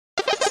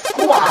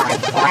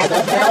Squad by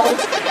the Bell.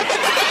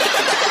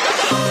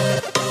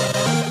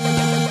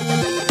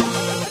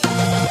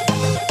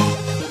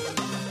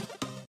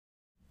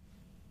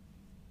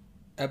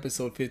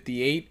 Episode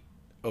 58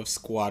 of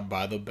Squad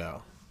by the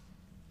Bell.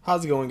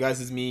 How's it going,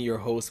 guys? It's me, your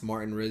host,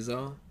 Martin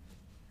Rizzo.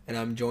 And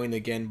I'm joined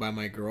again by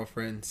my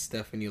girlfriend,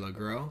 Stephanie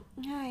LaGrow.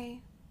 Hi.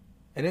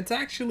 And it's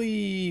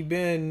actually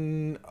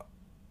been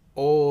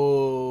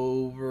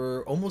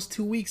over almost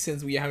 2 weeks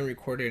since we haven't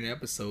recorded an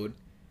episode.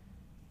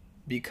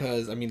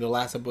 Because, the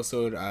last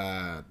episode...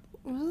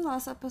 What was the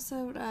last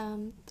episode?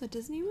 The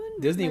Disney one?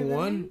 Disney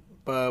one,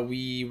 but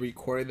we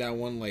recorded that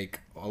one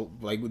like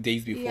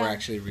days before it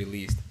actually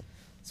released.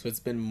 So it's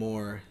been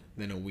more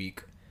than a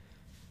week.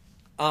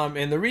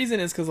 And the reason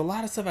is because a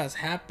lot of stuff has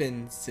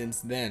happened since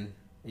then,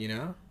 you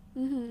know?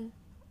 Mm-hmm.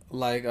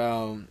 Like,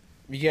 you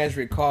guys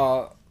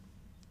recall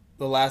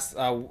the last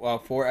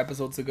 4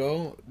 episodes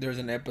ago, there's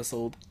an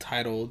episode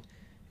titled,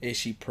 Is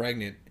She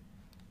Pregnant?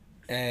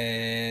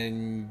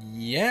 And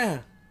yeah,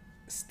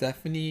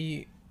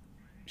 Stephanie,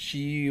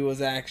 she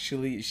was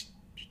actually,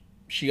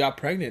 she got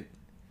pregnant.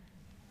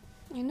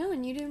 I know,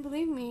 and you didn't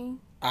believe me.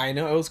 I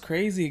know, it was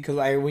crazy, because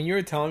when you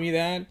were telling me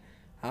that,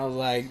 I was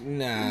like,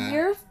 nah.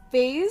 Your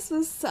face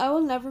was... I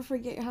will never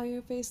forget how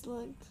your face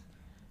looked.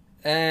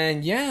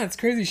 And yeah, it's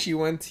crazy. She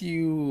went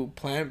to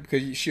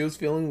because she was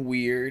feeling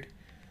weird.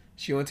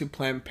 She went to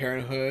Planned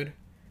Parenthood,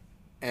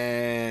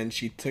 and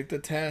she took the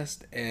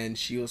test, and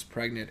she was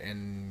pregnant,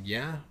 and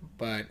yeah,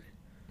 but...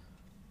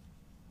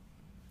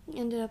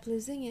 Ended up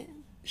losing it.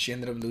 She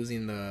ended up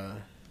losing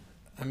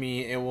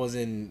it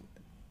wasn't...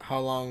 How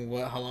long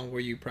were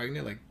you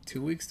pregnant? Like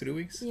 2 weeks, 3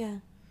 weeks? Yeah.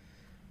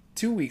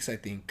 2 weeks, I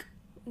think.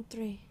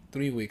 3.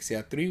 3 weeks,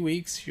 yeah. 3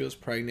 weeks she was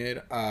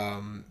pregnant.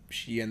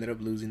 She ended up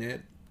losing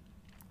it.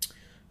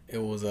 It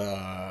was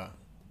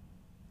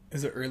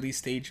is it early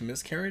stage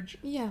miscarriage?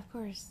 Yeah, of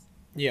course.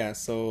 Yeah,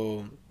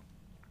 so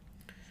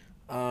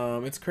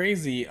it's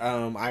crazy.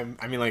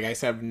 Like I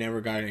said, I've never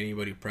gotten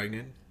anybody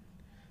pregnant.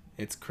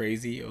 It's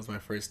crazy. It was my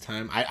first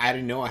time. I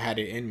didn't know I had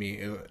it in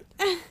me.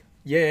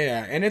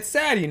 Yeah, and it's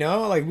sad, you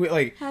know?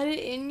 Had it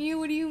in you?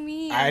 What do you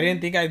mean? I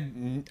didn't think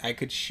I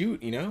could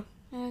shoot, you know?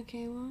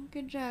 Okay, well,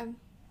 good job.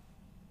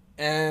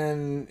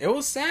 And it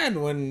was sad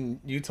when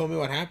you told me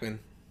what happened.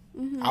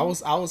 Mm-hmm. I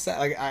was sad.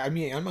 Like, I'm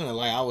not gonna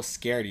lie, I was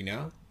scared, you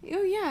know?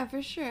 Oh, yeah,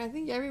 for sure. I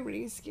think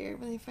everybody's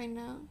scared when they find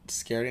out.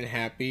 Scared and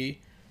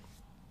happy.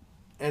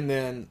 And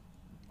then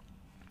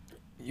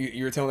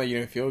you were telling me that you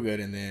didn't feel good,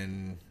 and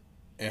then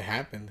it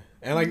happened.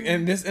 And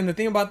and the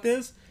thing about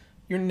this,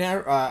 you're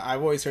never.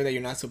 I've always heard that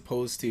you're not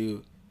supposed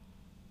to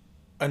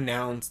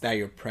announce that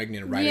you're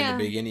pregnant right in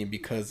the beginning,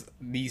 because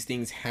these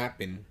things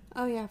happen.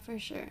 Oh yeah, for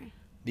sure.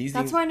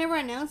 That's why I never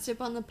announced it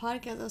on the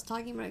podcast. I was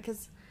talking about it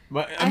because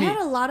I had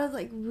a lot of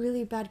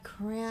really bad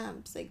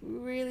cramps,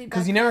 really bad.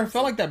 Because you never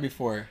felt like that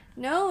before.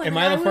 No. Am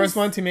I the first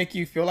one to make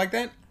you feel like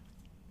that?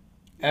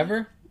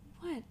 Ever?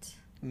 What?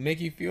 Make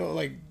you feel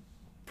like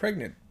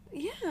pregnant?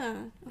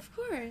 Yeah, of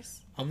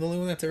course. I'm the only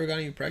one that's ever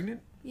gotten you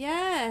pregnant?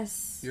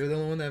 Yes. You're the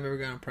only one that I've ever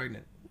gotten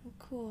pregnant.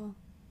 Cool.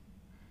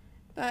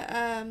 But,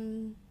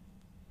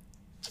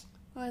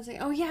 what was I?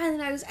 Oh, yeah, and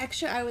then I was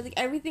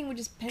everything would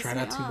just piss me off.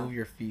 Try not to move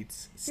your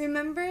feet.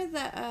 Remember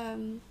that,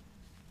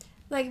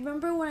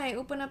 remember when I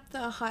opened up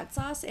the hot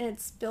sauce and it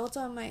spilled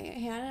on my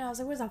hand and I was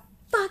like, where's a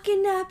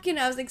fucking napkin?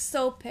 I was,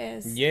 so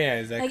pissed. Yeah,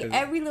 exactly.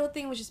 Every little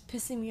thing was just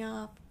pissing me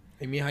off.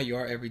 You mean how you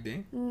are every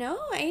day? No,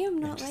 I am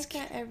not like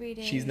that every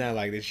day. She's not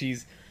like that.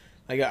 She's,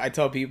 I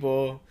tell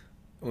people,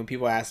 when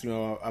people ask me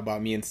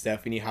about me and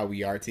Stephanie, how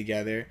we are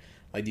together,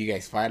 do you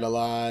guys fight a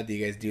lot? Do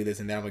you guys do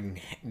this and that? I'm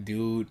like,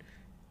 dude...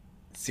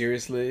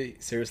 Seriously,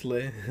 you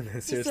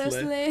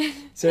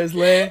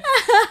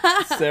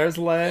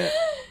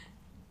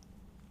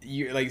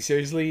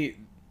seriously,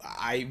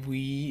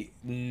 we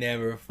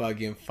never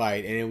fucking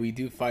fight, and if we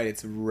do fight,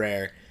 it's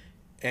rare,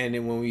 and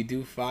then when we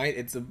do fight,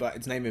 it's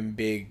not even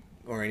big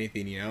or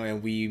anything, you know,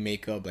 and we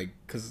make up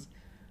because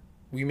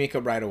we make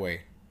up right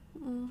away.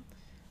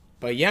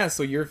 But yeah,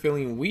 so you're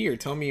feeling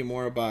weird. Tell me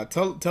more about...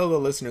 Tell the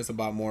listeners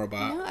more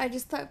about... No, I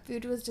just thought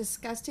food was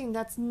disgusting.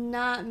 That's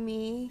not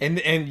me.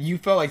 And you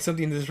felt like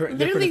something different.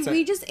 Literally,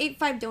 we just ate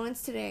 5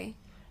 donuts today.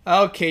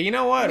 Okay, you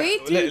know what?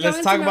 Wait,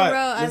 let's talk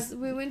about... as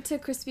we went to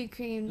Krispy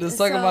Kreme. Let's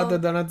talk about the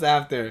donuts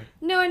after.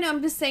 No, I know.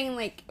 I'm just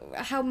saying,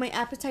 how my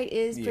appetite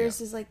is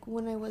versus,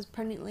 when I was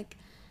pregnant.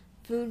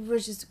 Food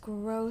was just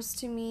gross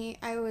to me.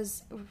 I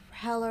was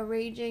hella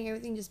raging.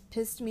 Everything just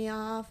pissed me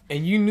off.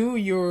 And you knew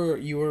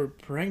you were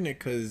pregnant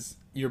because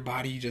your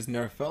body just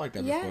never felt like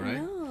that before, right?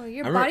 Yeah, no.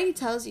 Your body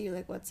tells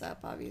you, what's up,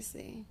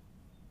 obviously.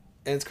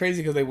 And it's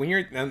crazy because, when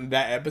you're on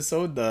that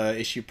episode, the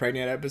Is She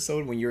Pregnant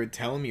episode, when you were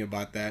telling me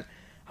about that,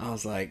 I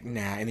was like,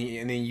 nah. And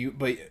then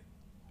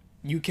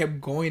you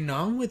kept going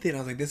on with it. I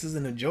was like, this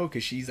isn't a joke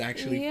because she's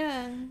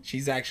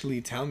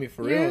actually telling me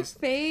for real. Your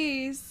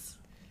face.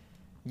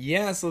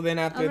 Yeah, so then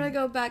after... I'm going to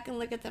go back and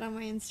look at that on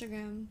my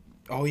Instagram.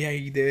 Oh, yeah,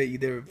 you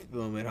did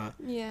film it, huh?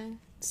 Yeah.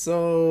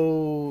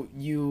 So,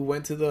 you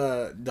went to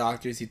the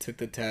doctors, you took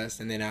the test,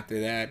 and then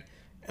after that,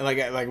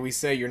 And like we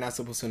say, you're not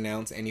supposed to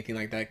announce anything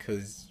like that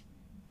because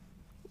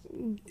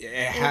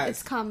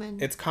it's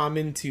common. It's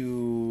common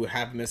to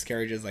have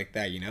miscarriages like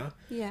that, you know?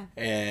 Yeah.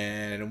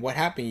 And what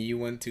happened? You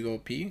went to go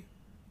pee?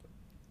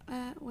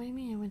 What do you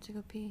mean I went to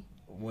go pee?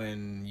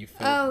 When you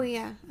felt... Oh,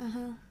 yeah.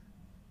 Uh-huh.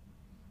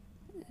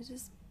 It was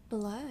just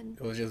blood.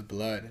 It was just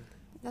blood.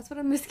 That's what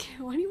a miscarriage...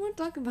 Why do you want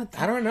to talk about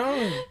that? I don't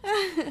know.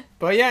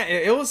 But yeah,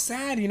 it was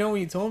sad, you know,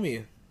 when you told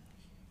me.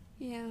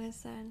 Yeah, it was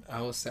sad.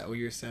 I was sad. Well,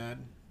 you're sad?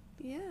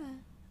 Yeah.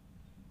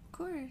 Of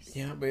course.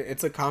 Yeah, but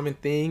it's a common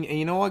thing. And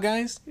you know what,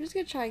 guys? We're just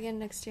going to try again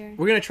next year.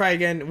 We're going to try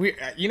again.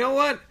 You know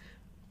what?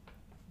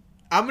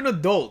 I'm an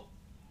adult.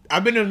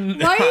 I've been an...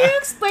 Why do you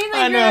explain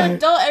that you're an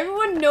adult?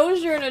 Everyone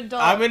knows you're an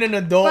adult. I've been an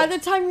adult. By the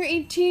time you're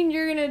 18,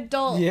 you're an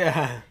adult.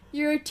 Yeah.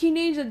 You're a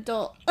teenage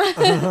adult.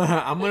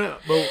 I'm gonna...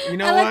 But you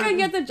know I what? like how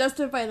you have to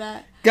justify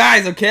that.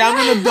 Guys, okay? I'm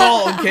an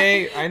adult,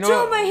 okay? I know...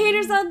 Tell my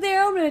haters out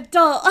there I'm an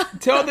adult.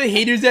 Tell the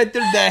haters out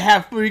there that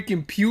have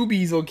freaking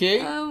pubes,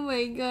 okay? Oh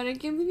my god, I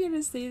can't believe you had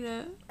to say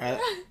that.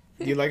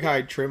 Do you like how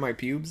I trimmed my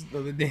pubes the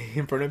other day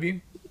in front of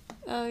you?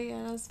 Oh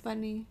yeah, that was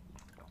funny.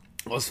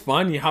 It was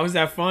funny. How is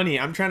that funny?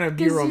 I'm trying to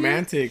be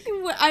romantic.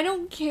 I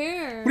don't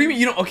care. What do you mean?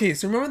 You know, okay,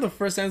 so remember the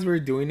first times we were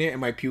doing it and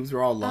my pubes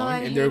were all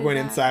long and they were going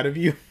inside of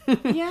you? Yeah,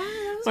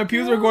 that was my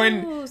pubes were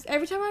going...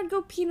 Every time I'd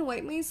go pee and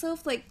wipe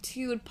myself, like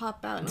 2 would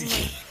pop out. And I'm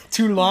like,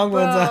 too long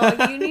ones.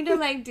 bro, you need to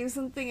like do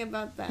something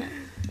about that.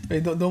 Hey,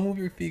 don't move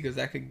your feet because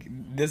that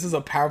could... This is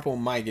a powerful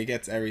mic. It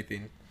gets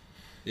everything.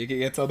 It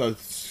gets all the...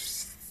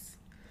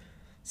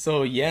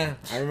 So yeah,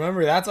 I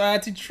remember that's why I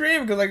had to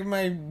trim because like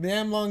my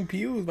damn long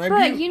pubes.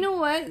 But you know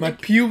what? My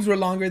pubes were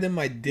longer than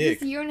my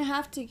dick. This year and a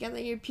half together,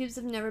 your pubes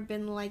have never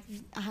been like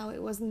how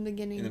it was in the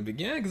beginning. In the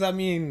beginning, because I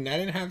mean, I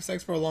didn't have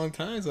sex for a long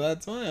time, so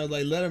that's why I was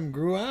like, let them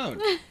grow out.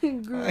 I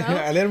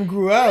let them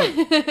grow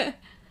out.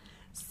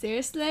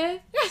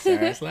 Seriously?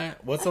 Seriously?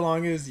 What's the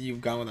longest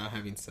you've gone without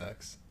having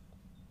sex?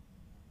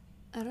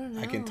 I don't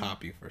know. I can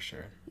top you for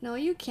sure. No,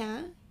 you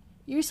can't.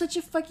 You're such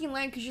a fucking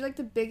liar because you're like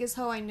the biggest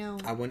hoe I know.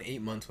 I went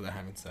 8 months without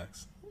having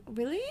sex.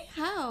 Really?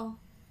 How?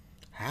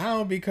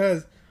 How?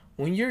 Because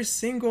when you're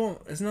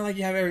single, it's not like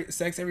you have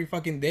sex every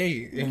fucking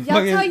day.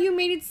 That's how you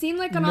made it seem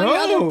like on all your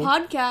other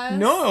podcasts.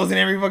 No, it wasn't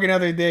every fucking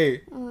other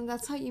day. Oh,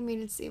 that's how you made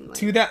it seem like.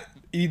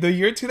 The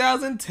year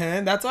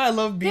 2010, that's why I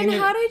love being... Then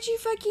how did you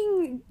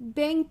fucking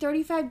bang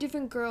 35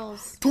 different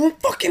girls? Don't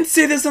fucking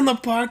say this on the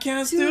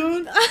podcast,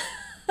 dude.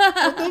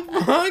 What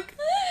the fuck?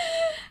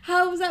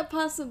 How was that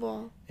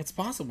possible? It's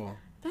possible.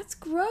 That's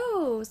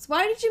gross.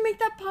 Why did you make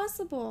that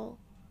possible?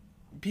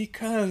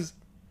 Because,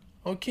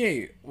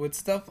 okay, with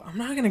stuff... I'm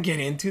not going to get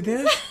into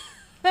this.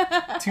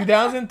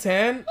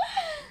 2010,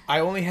 I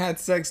only had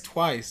sex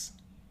twice.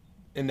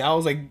 And that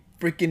was like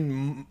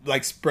freaking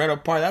like spread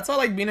apart. That's all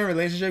like being in a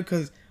relationship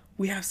because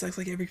we have sex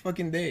like every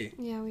fucking day.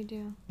 Yeah, we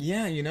do.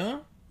 Yeah, you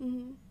know?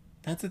 Mm-hmm.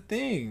 That's a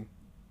thing.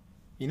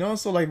 You know?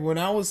 So like when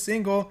I was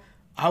single,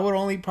 I would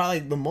only probably...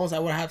 The most I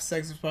would have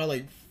sex was probably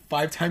like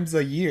 5 times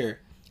a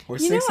year. Or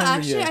 6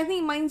 times a year. Actually, I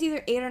think mine's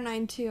either 8 or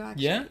 9 too,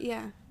 actually. Yeah?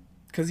 Yeah.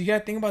 Because you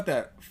gotta think about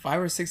that.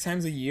 5 or 6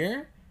 times a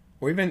year?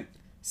 Or even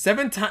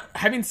 7 times...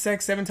 Having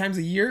sex 7 times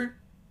a year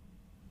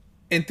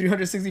in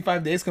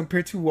 365 days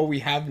compared to what we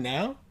have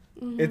now?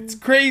 Mm-hmm. It's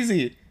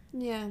crazy.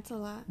 Yeah, it's a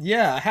lot.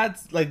 Yeah,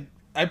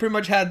 I pretty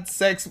much had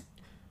sex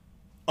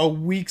a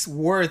week's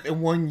worth in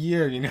 1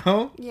 year, you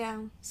know? Yeah.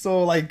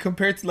 So, like,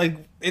 compared to, like,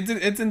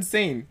 it's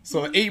insane.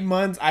 So, 8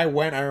 months, I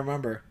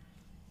remember,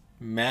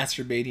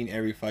 masturbating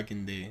every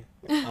fucking day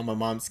on my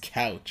mom's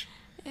couch.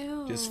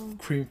 Ew. Just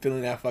cream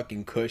filling that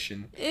fucking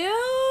cushion.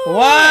 Ew.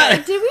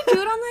 What? Did we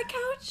do it on that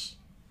couch?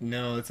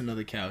 No, it's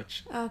another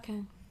couch.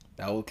 Okay.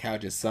 That old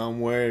couch is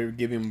somewhere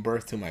giving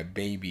birth to my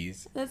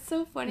babies. That's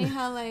so funny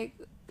how, like,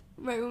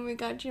 right when we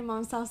got to your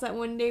mom's house that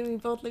one day, we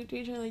both looked at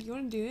each other like, you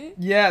want to do it?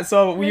 Yeah,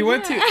 so we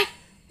went to...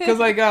 Because,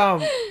 like,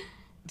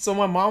 so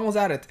my mom was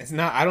at it. It's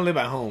not... I don't live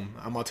at home.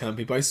 I'm all telling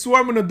people, I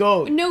swear I'm an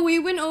adult. No, we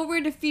went over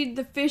to feed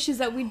the fishes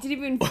that we didn't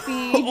even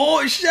feed.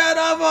 Oh, shut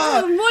up!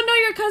 Well, no,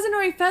 your cousin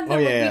already fed them, but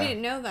we yeah.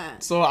 didn't know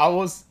that.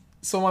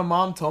 So my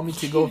mom told me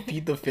to go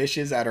feed the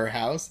fishes at her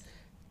house.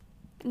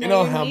 No, you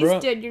know your how, niece bro?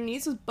 did. Your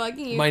niece was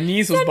bugging you. My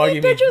niece was Send bugging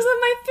me pictures of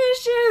my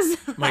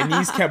fishes. My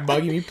niece kept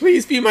bugging me.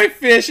 Please feed my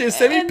fishes.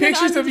 Send me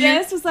pictures of you.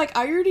 And was like,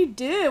 I already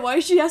did. Why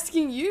is she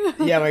asking you?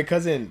 Yeah, my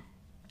cousin.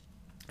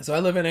 So I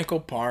live in Echo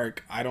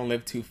Park. I don't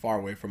live too far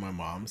away from my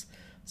mom's.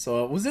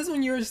 So was this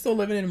when you were still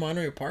living in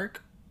Monterey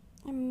Park?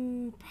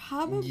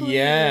 Probably.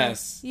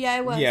 Yes. Yeah,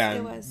 it was. Yeah,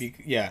 it was.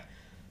 Yeah.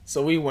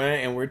 So we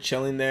went and we're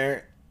chilling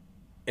there.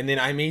 And then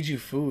I made you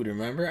food,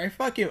 remember? I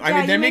mean,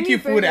 did I make you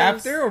food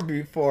after or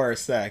before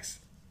sex?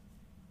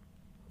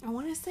 I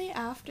want to say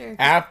after.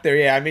 After,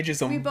 yeah. I made you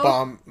some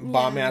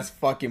bomb ass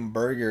fucking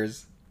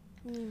burgers.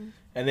 Mm.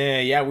 And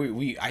then, yeah,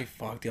 I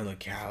fucked you on the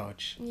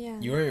couch. Yeah,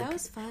 that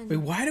was fun. Wait,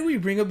 why did we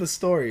bring up the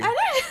story? I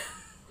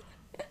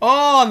didn't.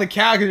 Oh, on the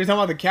couch, because you're talking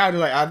about the couch.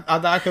 Like, I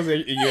thought because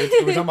we're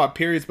talking about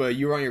periods, but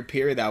you were on your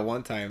period that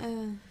one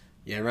time.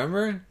 Yeah,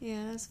 remember?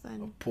 Yeah, that was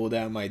fun. Pulled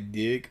out my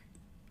dick.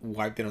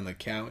 wiped it on the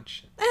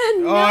couch. No,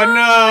 Oh,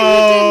 no.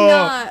 you did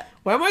not.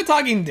 Why am I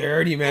talking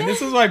dirty, man?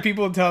 This is why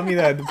people tell me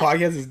that the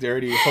podcast is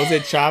dirty. Jose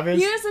Chavez.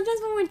 You know, sometimes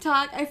when we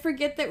talk, I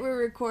forget that we're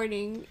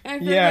recording. I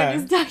forget Yeah.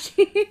 we're just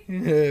talking.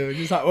 we're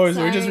just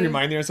Sorry.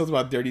 reminding ourselves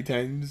about dirty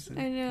times.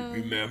 I know.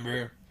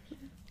 Remember.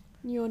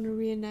 You want to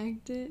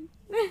reenact it?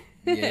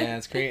 Yeah,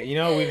 it's great. You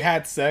know, we've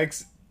had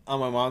sex on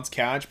my mom's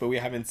couch, but we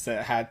haven't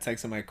had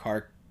sex in my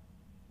car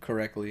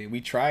correctly. We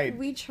tried.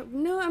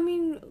 No, I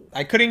mean,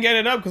 I couldn't get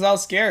it up because I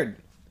was scared.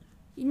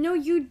 no,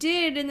 you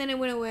did, and then it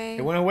went away.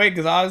 It went away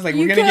because I was like,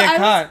 You we're going to get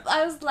caught.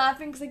 I was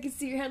laughing because I could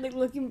see your head like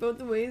looking both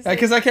ways.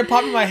 Because I kept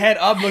popping my head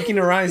up looking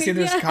around and see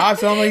there's Yeah. cops.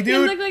 So I'm like,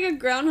 You dude. look like a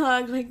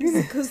groundhog. Like, is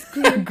it coast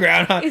clear?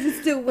 Groundhog. Is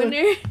it still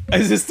winter?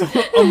 Is this still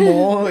a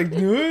mole? Like,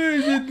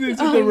 is it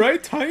the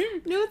right time?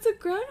 No, it's a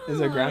groundhog.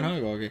 Is it a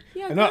groundhog? Okay.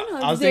 Yeah, I know,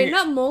 groundhog. I was They're thinking,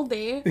 not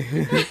moldy.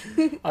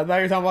 I thought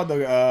you were talking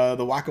about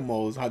the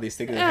whack-a-moles, how they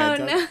stick their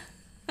heads Oh, up.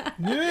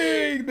 no.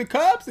 Yay, the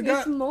cops. They It's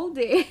got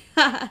moldy.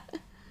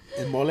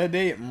 it's mole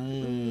day.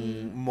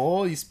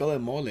 Mole, you spell it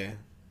mole.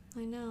 I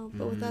know,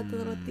 but without the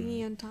little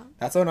thingy on top.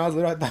 That's when I was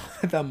little. I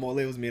thought mole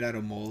was made out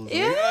of moles.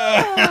 Ew. Like,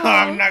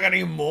 I'm not gonna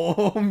eat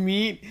mole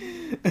meat.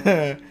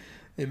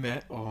 It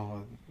meant,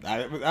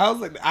 I was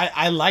like,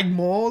 I like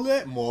mole.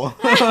 I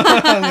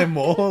was like,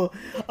 mole.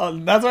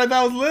 That's why I thought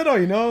I was little,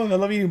 you know. I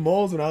love eating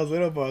moles when I was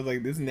little, but I was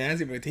like, this is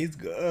nasty, but it tastes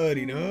good,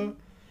 you know.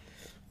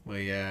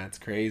 But yeah, it's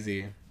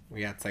crazy.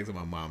 We had sex on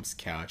my mom's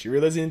couch. You were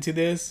listening to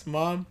this,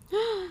 Mom?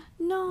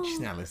 No. She's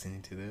not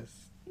listening to this.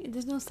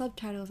 There's no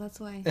subtitles, that's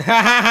why.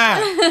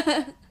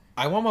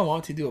 I want my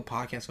mom to do a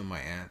podcast with my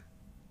aunt.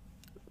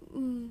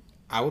 Mm,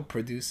 I would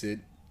produce it.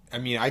 I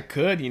mean, I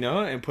could, you know,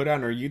 and put it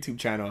on her YouTube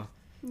channel.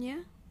 yeah?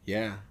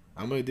 Yeah,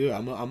 I'm gonna do it.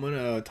 I'm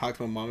gonna talk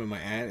to my mom and my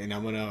aunt, and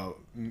I'm gonna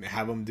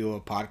have them do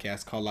a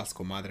podcast called Las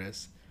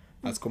Comadres.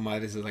 Las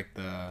Comadres is like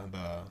the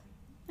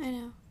I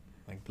know.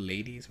 like the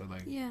ladies or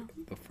like Yeah.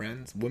 the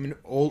friends, women,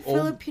 old.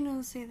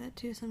 Filipinos say that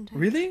too sometimes.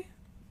 Really?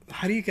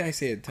 How do you guys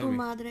say it? Tell me.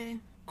 Comadre.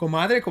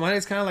 Comadre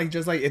is kind of like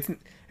just like it's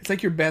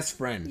like your best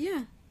friend.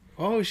 Yeah.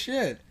 Oh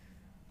shit,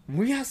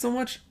 we have so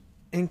much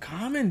in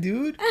common,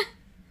 dude.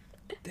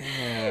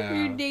 Damn.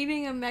 You're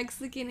dating a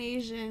Mexican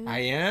Asian. I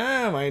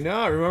am. I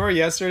know. Remember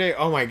yesterday?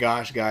 Oh my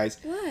gosh, guys.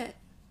 What?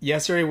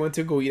 Yesterday, I went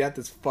to go eat at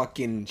this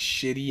fucking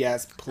shitty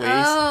ass place.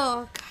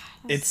 Oh, God.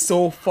 It's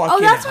so fucking.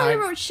 Oh, that's why high.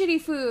 we wrote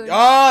shitty food.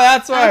 Oh,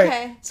 that's why.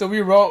 Okay. So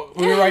we were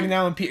writing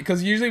down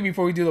because usually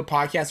before we do the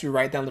podcast, we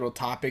write down little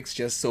topics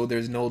just so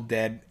there's no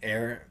dead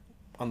air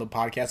on the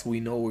podcast. We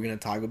know what we're gonna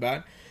talk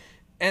about.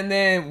 And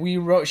then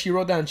she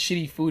wrote down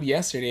shitty food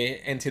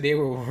yesterday, and today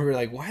we were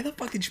like, why the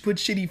fuck did you put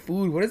shitty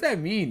food? What does that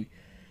mean?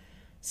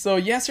 So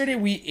yesterday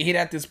we ate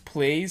at this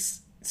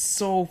place,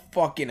 so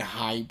fucking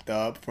hyped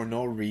up for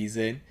no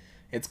reason.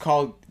 It's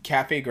called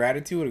Cafe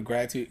Gratitude or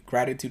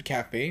Gratitude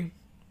Cafe.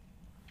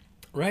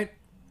 Right?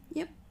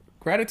 Yep.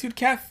 Gratitude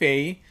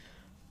Cafe.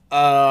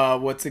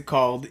 What's it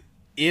called?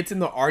 It's in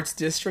the Arts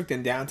District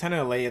in downtown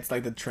LA. It's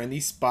like the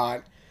trendy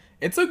spot.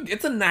 It's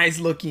a nice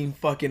looking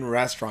fucking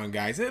restaurant,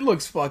 guys. It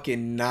looks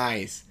fucking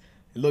nice.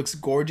 It looks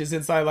gorgeous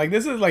inside. Like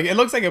this is like it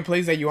looks like a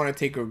place that you want to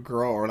take a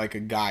girl or like a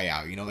guy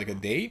out, you know, like a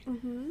date.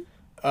 Mm-hmm.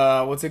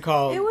 What's it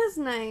called? It was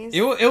nice.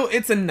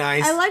 It's a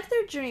nice. I like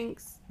their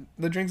drinks.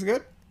 The drink's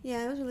good.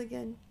 Yeah, it was really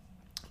good.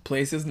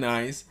 Place is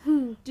nice.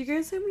 Do you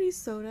guys have any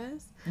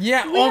sodas?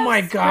 Yeah. We Oh have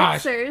my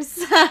gosh.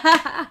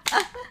 spritzers.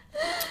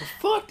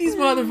 Fuck these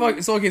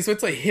motherfuckers. So okay, so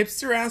it's a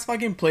hipster ass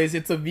fucking place.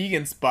 It's a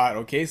vegan spot.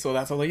 Okay, so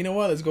that's all. Like, you know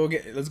what? Let's go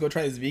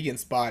try this vegan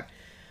spot.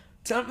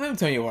 Let me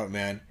tell you what,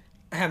 man.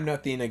 I have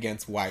nothing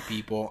against white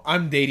people.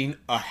 I'm dating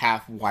a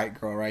half white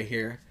girl right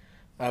here,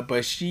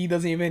 but she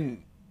doesn't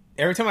even.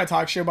 Every time I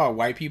talk shit about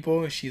white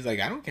people, she's like,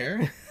 I don't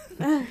care,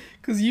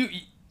 because you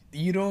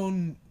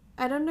don't.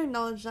 I don't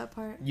acknowledge that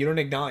part. You don't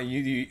acknowledge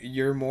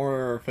you're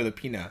more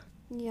Filipina.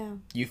 Yeah.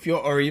 You feel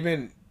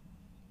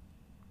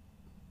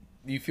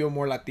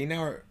more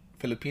Latina or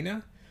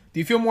Filipina? Do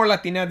you feel more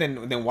Latina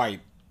than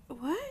white?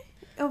 What?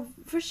 Oh,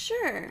 for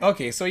sure.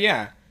 Okay, so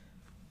yeah.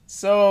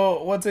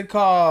 So what's it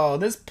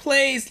called? This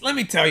place, let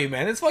me tell you,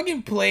 man, this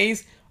fucking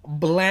place,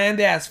 bland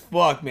as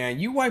fuck, man.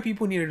 You white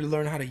people need to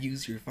learn how to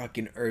use your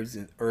fucking herbs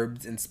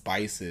and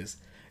spices.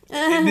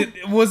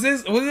 Was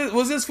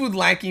this food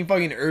lacking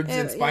fucking herbs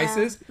and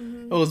spices? Yeah.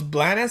 Mm-hmm. It was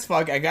bland as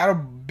fuck. I got a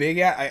big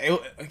ass.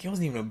 It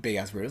wasn't even a big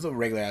ass burrito. It was a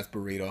regular ass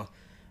burrito.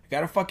 I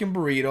got a fucking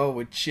burrito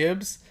with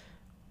chips,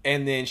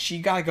 and then she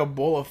got like a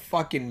bowl of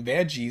fucking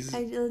veggies.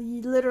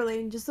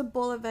 Literally just a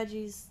bowl of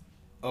veggies.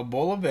 A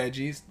bowl of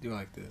veggies. Do it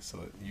like this,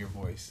 so your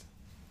voice.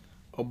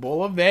 A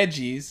bowl of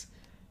veggies,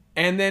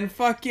 and then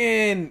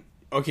fucking.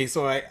 Okay,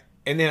 so I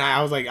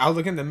was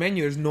looking at the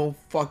menu. There's no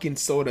fucking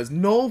sodas.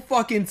 No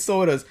fucking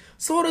sodas.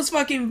 Soda's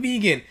fucking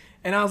vegan.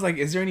 And I was like,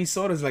 is there any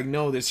sodas? Like,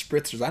 no, there's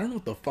spritzers. I don't know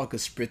what the fuck a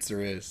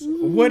spritzer is.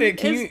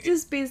 It's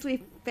just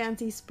basically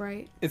fancy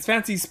Sprite. It's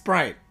fancy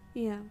Sprite.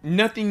 Yeah.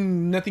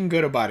 Nothing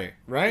good about it,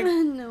 right?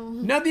 No.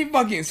 Nothing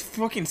fucking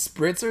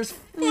spritzers.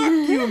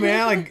 Fuck you,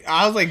 man. Like,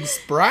 I was like,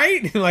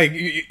 Sprite? Like,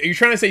 you're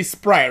trying to say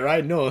Sprite,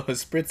 right? No, a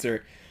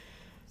spritzer.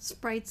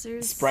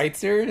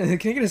 Spritzer?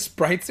 Can I get a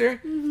Spritzer?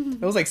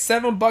 It was like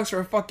 $7 for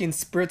a fucking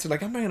spritzer.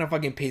 Like, I'm not gonna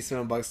fucking pay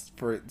 $7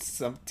 for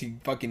to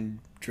fucking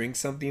drink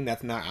something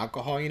that's not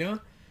alcohol, you know?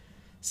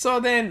 So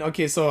then,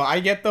 okay, so I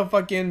get the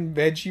fucking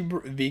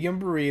vegan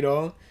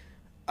burrito.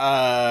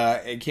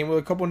 It came with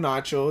a couple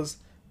nachos.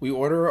 We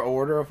order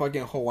a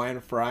fucking Hawaiian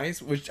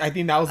fries, which I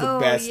think that was the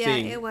best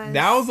thing. It was.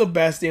 That was the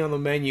best thing on the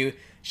menu.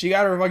 She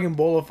got her fucking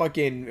bowl of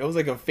fucking, it was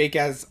like a fake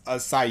ass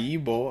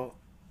acai bowl.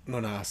 No,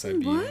 not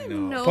acai. What?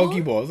 No.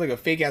 Poke bowl. It was like a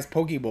fake ass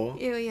poke bowl.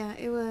 Ew, yeah,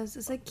 it was.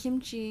 It's like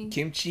kimchi.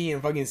 Kimchi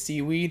and fucking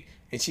seaweed.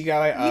 And she got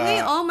like You ate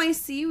all my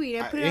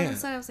seaweed. I put it on the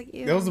side. I was like,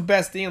 ew. That was the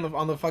best thing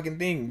on the fucking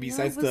thing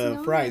besides the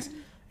fries.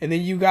 And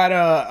then you got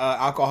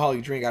a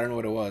alcoholic drink. I don't know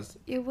what it was.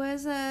 It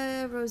was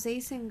a rosé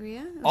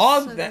sangria.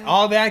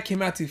 All that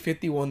came out to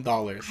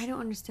 $51. I don't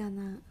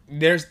understand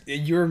that.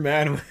 You're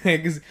mad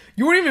because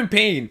you weren't even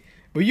paying,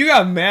 but you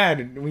got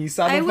mad when you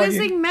saw the I was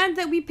like mad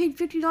that we paid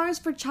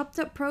 $50 for chopped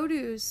up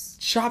produce.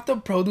 Chopped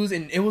up produce,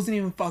 and it wasn't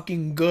even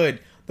fucking good.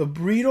 The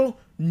burrito,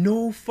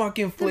 no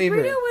fucking flavor.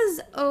 The burrito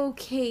was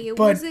okay. It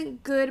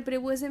wasn't good, but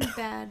it wasn't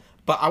bad.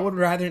 But I would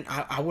rather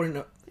I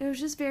wouldn't. It was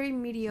just very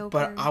mediocre.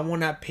 But I will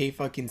not pay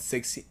fucking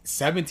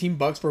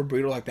 $17 for a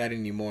burrito like that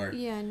anymore.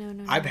 Yeah,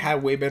 no. I've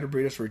had way better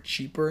burritos for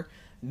cheaper.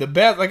 The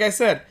best, like I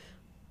said,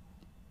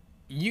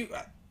 you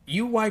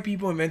white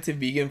people invented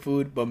vegan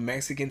food, but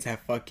Mexicans have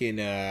fucking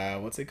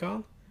what's it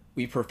called?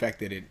 We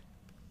perfected it.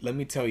 Let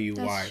me tell you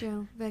why. That's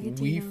true.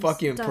 Vegetinos. We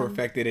fucking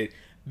perfected it.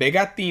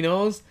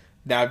 Vegetinos,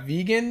 that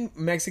vegan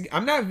Mexican.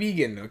 I'm not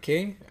vegan,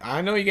 okay?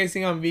 I know you guys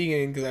think I'm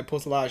vegan because I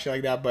post a lot of shit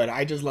like that, but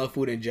I just love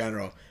food in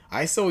general.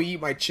 I still eat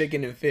my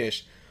chicken and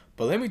fish.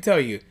 But let me tell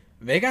you,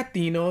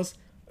 Vegetinos,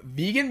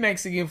 vegan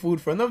Mexican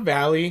food from the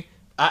valley.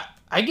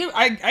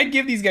 I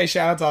give these guys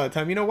shout outs all the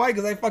time. You know why?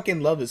 Because I fucking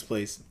love this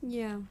place.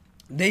 Yeah.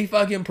 They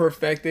fucking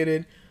perfected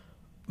it.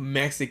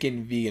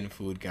 Mexican vegan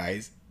food,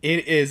 guys.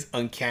 It is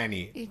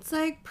uncanny. It's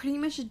like pretty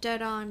much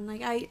dead on.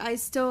 Like I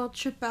still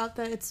trip out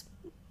that it's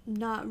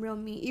not real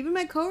meat. Even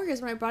my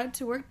coworkers, when I brought it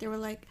to work, they were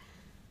like,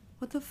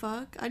 what the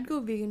fuck? I'd go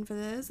vegan for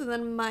this. And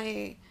then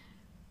my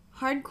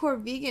hardcore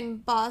vegan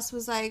boss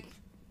was like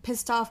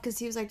pissed off because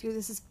he was like, dude,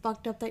 this is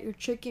fucked up that you're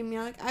tricking me.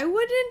 I'm like, I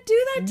wouldn't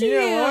do that to you.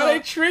 Yeah, why would I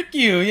trick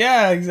you?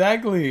 Yeah,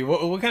 exactly.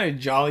 What kind of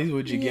jollies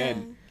would you get?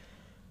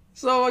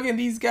 So again,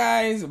 these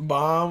guys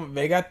bomb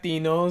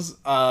Vegetinos.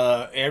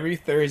 Every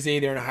Thursday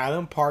they're in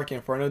Highland Park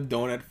in front of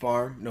Donut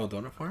Farm. No,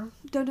 Donut Farm?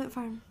 Donut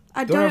Farm.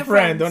 Donut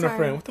Friend.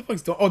 What the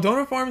fuck's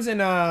Donut Farm's in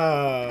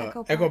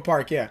Echo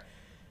Park, yeah.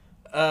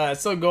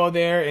 So go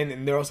there,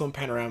 and they're also in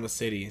Panorama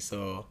City.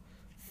 So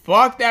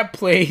fuck that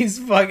place.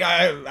 Fuck,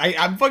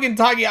 I'm fucking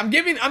talking. I'm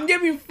giving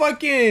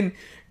fucking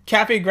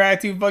Cafe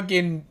Gratitude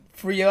fucking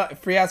free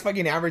ass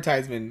fucking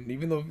advertisement,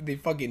 even though they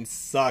fucking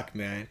suck,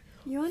 man.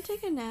 You want to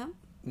take a nap?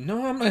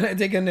 No, I'm not gonna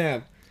take a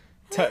nap.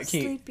 I'm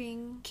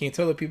sleeping. Can you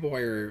tell the people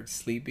why you're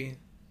sleepy?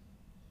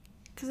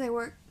 Because I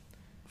work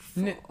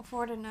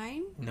 4 to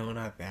 9? No,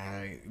 not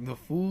that. The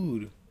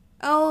food.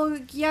 Oh,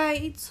 yeah, I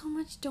ate so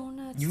much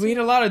donuts. You ate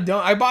a lot of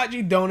donuts. I bought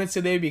you donuts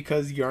today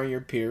because you're on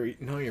your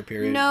period. No, your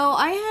period. No,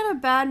 I had a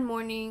bad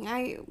morning.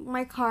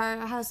 My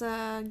car has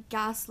a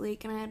gas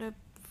leak, and I had to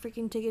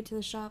freaking take it to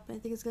the shop. I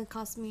think it's going to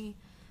cost me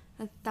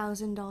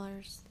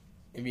 $1,000.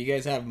 If you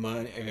guys have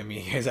money,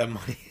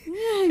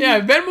 yeah,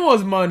 Venmo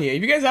is money.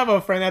 If you guys have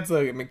a friend that's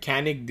a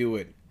mechanic, do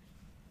it.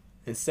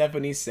 And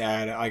Stephanie's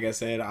sad. Like I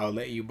said, I'll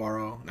let you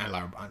borrow. Not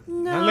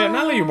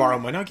let you borrow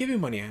money. I'll give you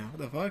money. What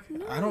the fuck?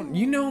 No.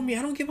 You know me.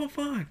 I don't give a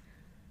fuck.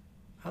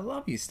 I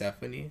love you,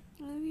 Stephanie.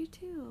 I love you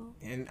too.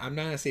 And I'm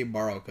not gonna say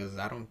borrow because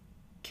I don't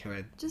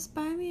care. Just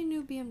buy me a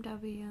new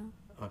BMW.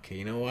 Okay,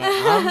 you know what?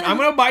 I'm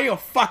gonna buy you a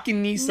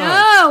fucking Nissan.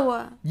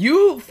 No!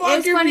 You fucking.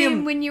 It's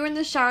funny when you were in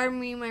the shower,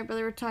 me and my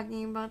brother were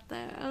talking about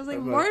that. I was like,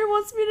 Morgan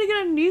wants me to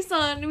get a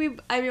Nissan. And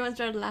everyone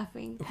started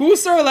laughing. Who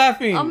started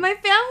laughing? My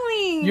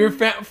family.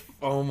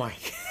 Oh my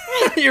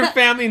god. Your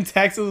family in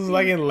Texas was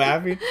fucking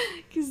laughing.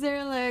 Because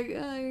they're like,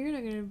 oh, you're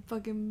not gonna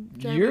fucking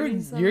drive a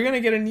Nissan. You're gonna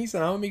get a Nissan.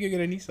 I'm gonna make you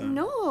get a Nissan.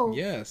 No.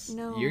 Yes.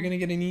 No. You're gonna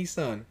get a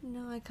Nissan.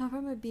 No, I come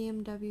from a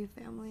BMW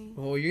family.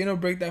 Oh, you're gonna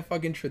break that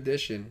fucking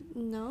tradition.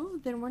 No,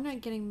 then we're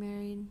not getting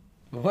married.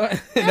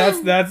 What? that's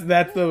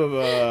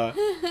the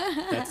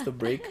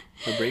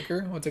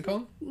breaker. What's it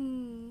called?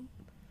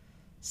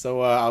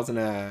 So I was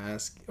gonna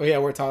ask. Oh yeah,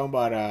 we're talking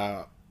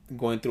about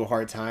going through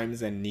hard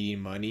times and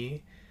needing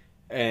money,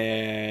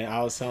 and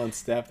I was telling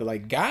Steph, they're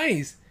like,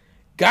 guys,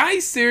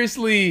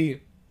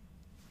 seriously.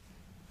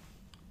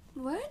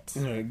 What?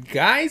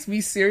 Guys,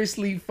 we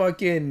seriously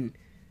fucking.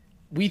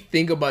 We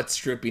think about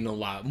stripping a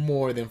lot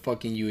more than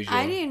fucking usual.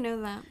 I didn't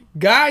know that.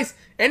 Guys,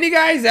 any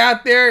guys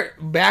out there,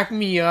 back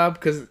me up,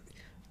 because,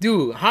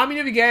 dude, how many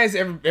of you guys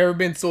ever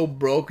been so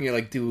broke and you're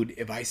like, dude,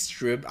 if I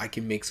strip, I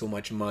can make so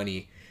much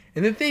money.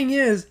 And the thing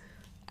is,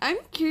 I'm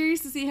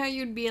curious to see how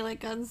you'd be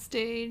like on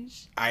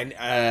stage.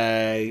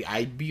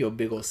 I'd be a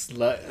big old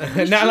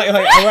slut. Not like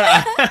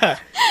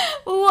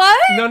what?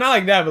 No, not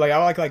like that, but like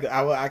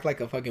I will act like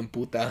a fucking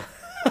puta.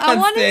 I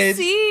want to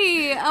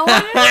see.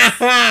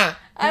 I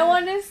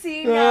want to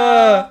see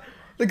now.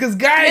 Because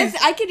guys,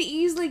 I could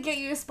easily get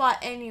you a spot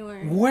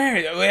anywhere.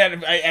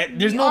 where?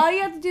 There's no. All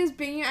you have to do is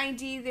bring your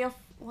ID. They'll.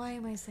 Why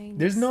am I saying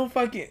There's this? no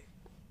fucking.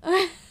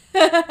 You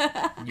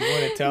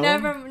want to tell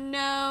Never. them?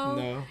 No.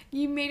 No.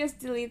 You made us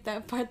delete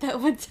that part that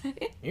one time.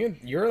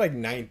 You're like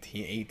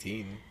 19,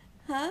 18.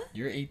 Huh?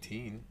 You're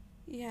 18.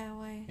 Yeah.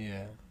 Why?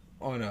 Yeah.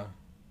 Oh no.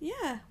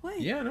 Yeah. Why?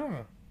 Yeah.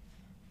 No.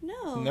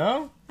 No.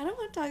 No. I don't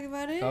want to talk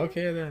about it.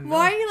 Okay then. No.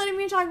 Why are you letting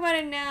me talk about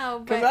it now?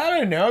 Because But I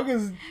don't know.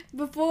 Because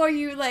before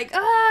you like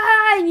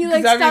and you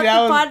like stopped the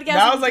podcast.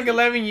 that was like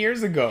 11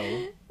 years ago.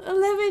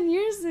 11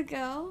 years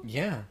ago.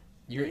 Yeah.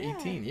 You're Yeah.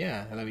 18.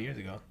 Yeah. 11 years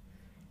ago.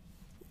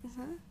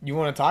 Uh-huh. You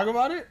want to talk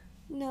about it?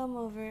 No, I'm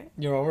over it.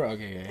 You're over?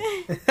 Okay.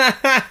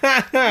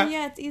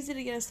 Yeah, it's easy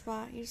to get a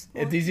spot. You just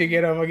It's easy to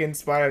get a fucking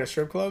spot at a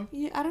strip club?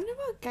 Yeah, I don't know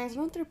about guys. I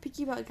don't know if they're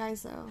picky about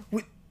guys though.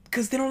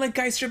 Because they don't let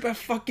guys strip at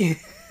fucking...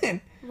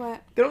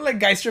 What? They don't let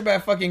guys strip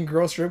at fucking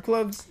girl strip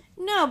clubs?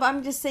 No, but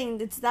I'm just saying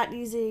it's that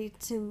easy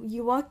to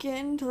you walk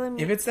in to them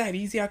If it's that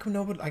easy, how come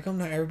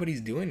not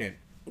everybody's doing it?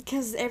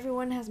 because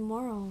everyone has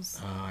morals.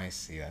 Oh, I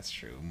see. That's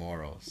true.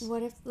 Morals.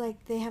 What if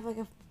like they have like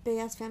a big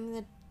ass family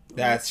that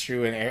That's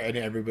true, and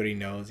everybody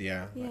knows,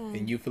 yeah. Yeah.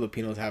 And you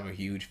Filipinos have a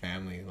huge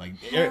family. Like,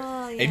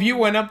 Hell if yeah. you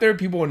went up there,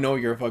 people would know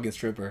you're a fucking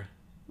stripper.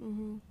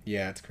 hmm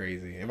Yeah, it's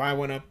crazy. If I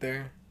went up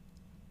there,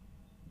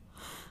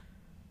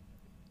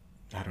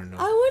 I don't know.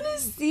 I want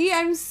to see.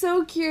 I'm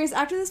so curious.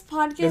 After this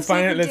podcast,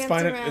 Let's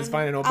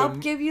find an open. I'll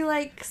give you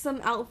like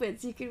some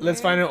outfits you can.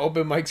 Let's wear. find an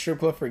open mic strip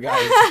club for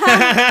guys.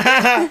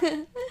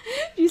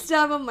 You still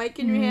have a mic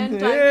in your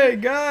hand. Hey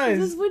Is guys,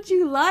 this what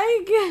you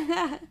like?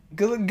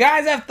 cause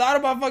guys have thought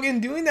about fucking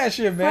doing that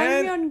shit, Find me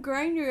man. on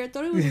Grinder. I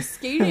thought it was a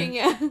skating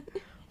app.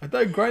 I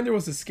thought Grinder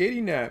was a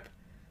skating app.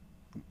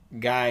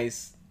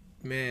 Guys,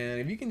 man,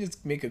 if you can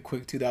just make a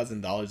quick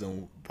 $2,000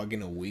 in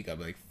fucking a week, I'd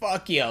be like,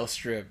 fuck yeah, I'll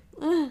strip.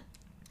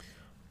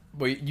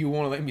 But you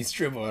won't let me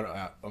strip,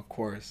 of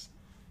course.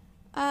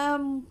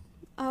 I'm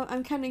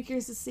kind of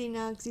curious to see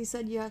now because you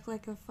said you act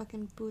like a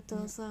fucking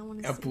puto, so I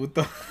want to A see.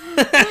 puto.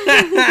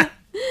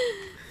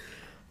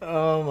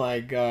 Oh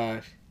my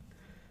gosh.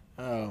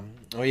 Oh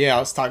yeah, I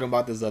was talking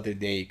about this the other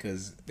day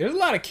because there's a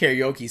lot of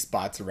karaoke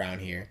spots around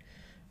here,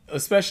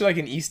 especially like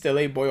in East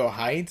LA, Boyle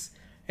Heights.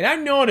 And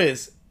I've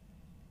noticed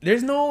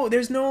there's no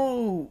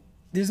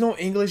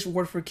English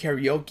word for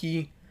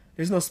karaoke.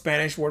 There's no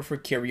Spanish word for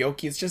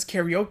karaoke. It's just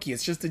karaoke.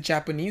 It's just a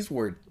Japanese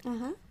word.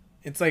 Uh-huh.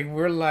 It's like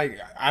we're like,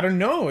 I don't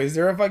know. Is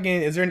there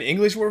an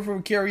English word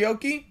for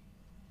karaoke?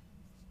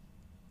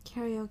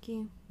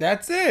 Karaoke.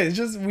 That's it. It's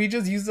just we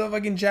just use the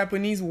fucking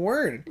Japanese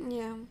word.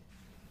 Yeah.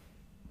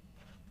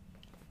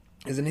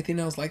 Is anything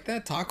else like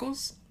that?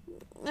 Tacos?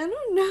 I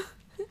don't know.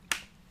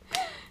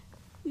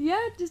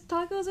 Yeah, just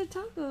tacos are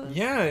tacos.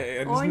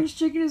 Yeah. Orange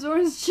chicken is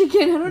orange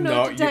chicken. I don't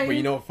know what to tell but you.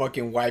 you know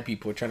fucking white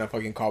people trying to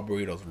fucking call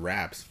burritos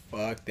wraps.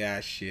 Fuck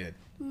that shit.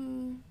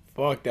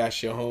 Fuck that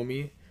shit,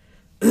 homie.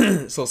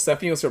 So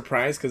Stephanie was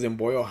surprised because in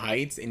Boyle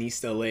Heights in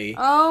East LA.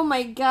 Oh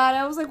my god,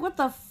 I was like, what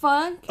the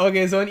fuck?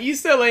 Okay, so in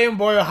East LA and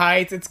Boyle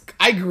Heights,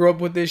 I grew up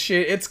with this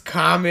shit. It's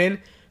common.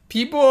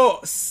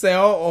 People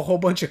sell a whole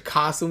bunch of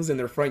costumes in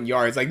their front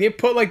yards. Like they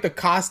put like the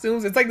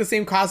costumes. It's like the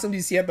same costumes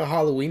you see at the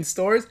Halloween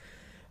stores,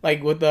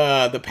 like with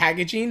the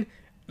packaging.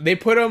 They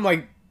put them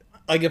like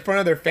in front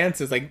of their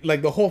fences.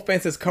 Like the whole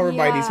fence is covered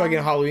by these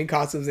fucking Halloween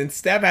costumes. And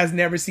Steph has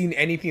never seen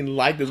anything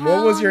like this.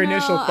 What was your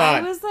initial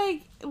thought? I was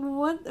like,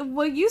 what?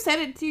 Well, you said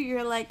it too.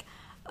 You're like,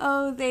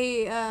 oh,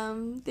 they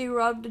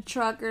robbed a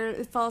truck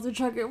or followed a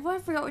truck or well, I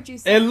forgot what you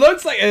said. It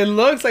looks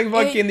like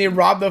fucking they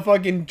robbed the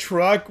fucking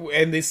truck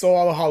and they sold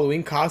all the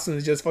Halloween costumes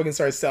and just fucking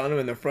started selling them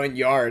in the front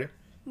yard.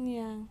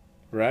 Yeah.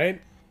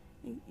 Right?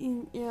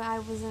 Yeah, I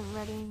wasn't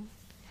ready.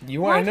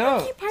 You want to know? Why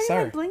do you keep hiding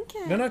Sorry. my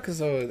blanket? No,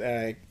 because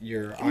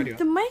your audio.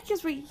 The mic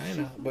is right I here.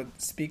 know,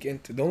 but speak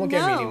into. Don't look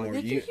at me anymore.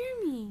 They can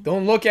hear me.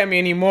 Don't look at me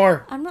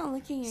anymore. I'm not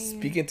looking at you.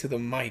 Speak into the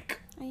mic.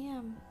 I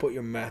am. Put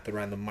your mouth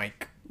around the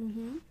mic.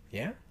 Mm-hmm.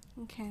 Yeah.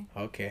 Okay.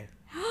 Okay.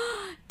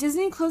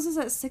 Disney closes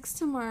at 6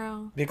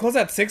 tomorrow. They close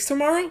at 6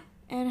 tomorrow.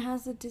 And it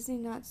has the Disney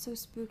Not So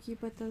Spooky,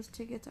 but those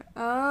tickets are...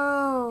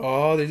 Oh.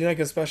 Oh, they're doing like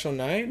a special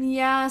night.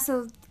 Yeah,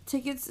 so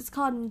tickets, it's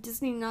called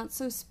Disney Not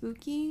So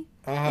Spooky.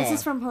 This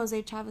is from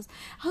Jose Chavez.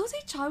 Jose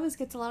Chavez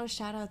gets a lot of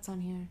shout-outs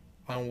on here.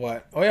 On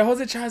what? Oh yeah,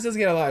 Jose Chavez does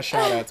get a lot of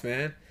shout outs,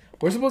 man.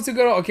 We're supposed to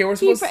go to... Okay, we're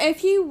supposed to...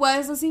 If he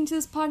was listening to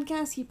this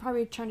podcast, he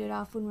probably turned it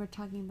off when we're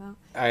talking about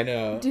I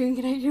know. doing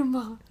it at your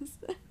mom's.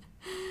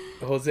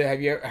 Jose,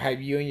 have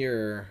you and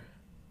your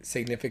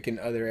significant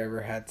other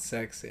ever had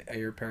sex at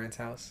your parents'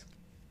 house?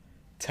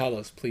 Tell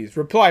us, please.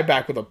 Reply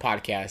back with a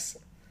podcast.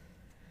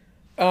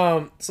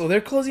 So they're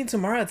closing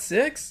tomorrow at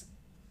 6?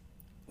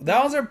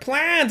 That was our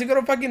plan, to go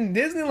to fucking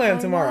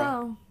Disneyland tomorrow.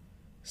 Know.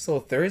 So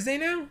Thursday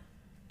now?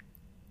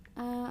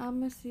 I'm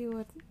gonna see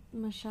what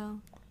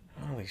Michelle.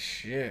 Holy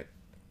shit.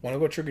 Want to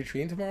go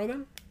trick-or-treating tomorrow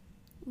then?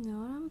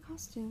 No, I don't have a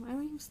costume. I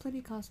don't have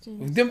slutty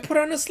costumes. Then put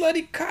on a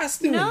slutty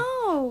costume.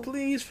 No.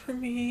 Please, for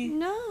me.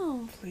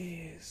 No.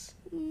 Please.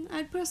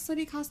 I'd put a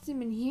slutty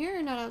costume in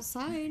here, not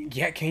outside.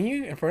 Yeah, can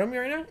you? In front of me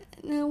right now?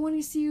 No, I want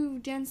to see you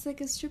dance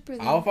like a stripper.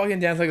 Then. I'll fucking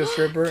dance like a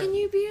stripper. Can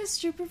you be a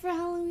stripper for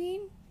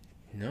Halloween?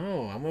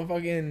 No, I'm a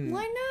fucking...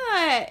 Why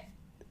not?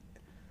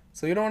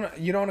 So you don't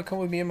want to come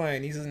with me and my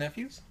nieces and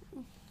nephews?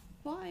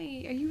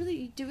 Why? Are you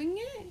really doing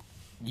it?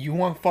 You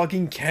want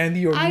fucking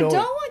candy or I no?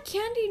 don't want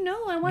candy,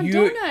 no. I want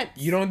donuts.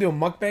 You don't do a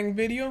mukbang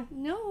video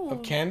No.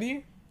 of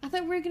candy? I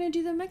thought we were going to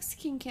do the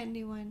Mexican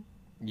candy one.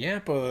 Yeah,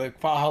 but like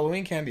for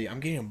Halloween candy, I'm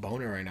getting a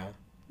boner right now.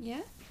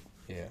 Yeah?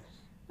 Yeah.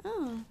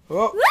 Oh.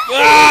 Oh.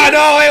 Ah,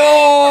 no, wait,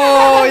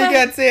 oh, you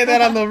can't say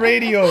that on the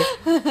radio.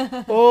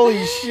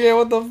 Holy shit,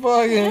 what the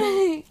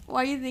fuck?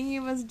 Why are you thinking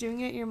of us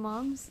doing it at your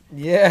mom's?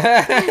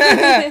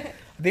 Yeah.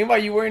 Think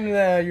about you wearing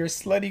your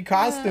slutty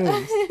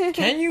costumes.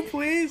 Can you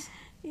please?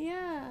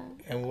 Yeah.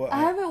 And what? I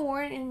haven't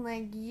worn it in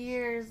like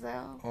years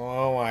though.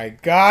 Oh my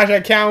gosh, I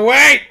can't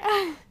wait.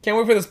 Can't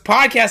wait for this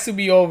podcast to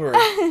be over.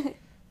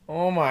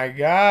 Oh my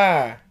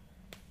god.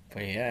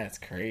 But yeah, it's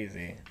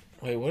crazy.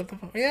 Wait, what the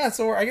fuck? Yeah,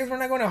 so I guess we're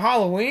not going to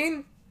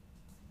Halloween?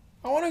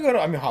 I want to go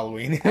to,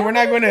 Halloween. We're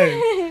not going to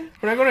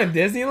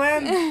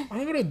Disneyland? I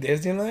want to go to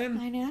Disneyland.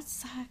 I know, that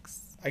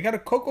sucks. I got a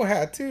Coco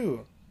hat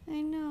too.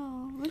 I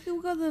know. Look,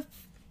 we'll go the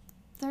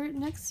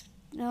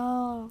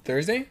no.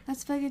 Thursday?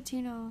 That's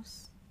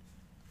Spaghettinos.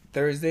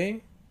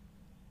 Thursday?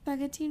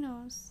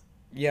 Spaghettinos.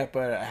 Yeah,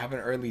 but I have an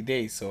early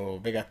day, so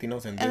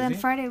Vegatinos and Disney. And then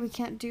Friday we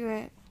can't do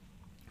it.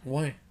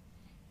 Why?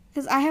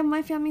 Because I have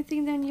my family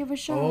thing, then you have a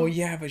show. Oh,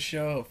 yeah, I have a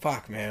show.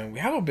 Fuck, man. We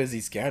have a busy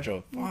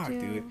schedule. Fuck, do.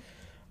 dude.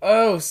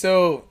 Oh,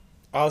 so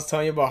I was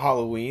telling you about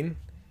Halloween.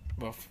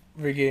 But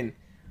friggin'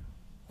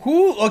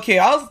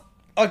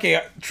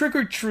 trick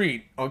or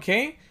treat,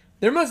 okay?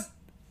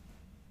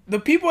 The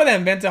people that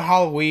invented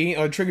Halloween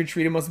or trick or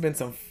treat, it must have been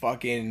some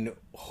fucking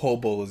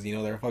hobos, you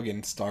know, they're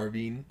fucking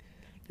starving.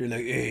 They're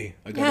like, hey,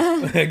 I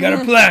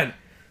got a plan.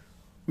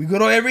 We go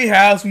to every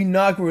house, we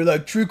knock, we're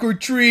like, trick or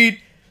treat.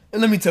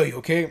 And let me tell you,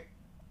 okay?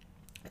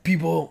 A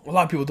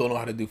lot of people don't know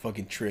how to do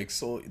fucking tricks,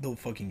 so they'll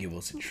fucking give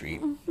us a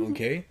treat,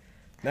 okay?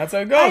 That's how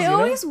it goes, I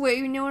always wish,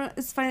 you know,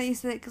 it's funny that you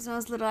said it, because when I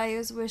was little, I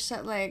always wish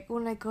that, like,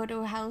 when I go to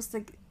a house,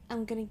 like,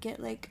 I'm gonna get,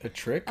 like... A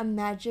trick? A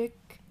magic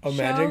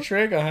magic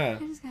trick? Uh-huh.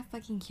 I just got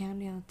fucking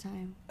candy all the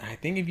time. I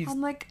think if you... I'm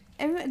like,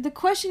 the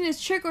question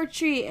is trick or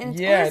treat, and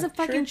it's Yeah, always a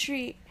fucking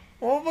treat.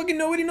 Well, fucking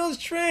nobody knows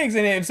tricks,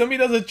 and if somebody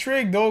does a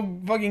trick, they'll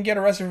fucking get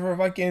arrested for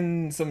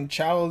fucking some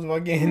child's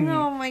fucking...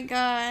 Oh my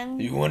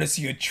god. You want to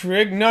see a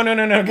trick? No,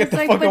 get It's the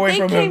like, fuck away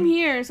from him. But they came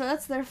here, so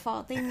that's their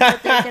fault. They knew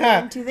what they were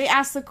getting into. They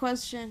asked the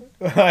question.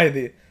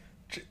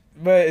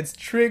 But it's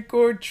trick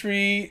or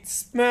treat,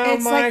 smell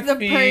It's my like the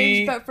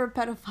feet. purge, but for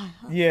pedophiles.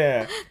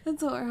 Yeah.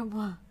 That's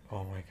horrible.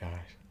 Oh my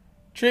gosh.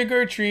 Trick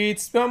or treat,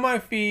 smell my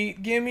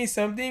feet, give me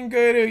something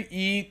good to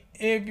eat.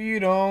 If you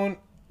don't,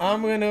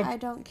 I'm gonna... I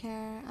don't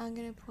care. I'm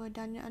gonna pull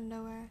down your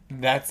underwear.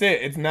 That's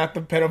it. It's not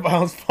the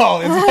pedophile's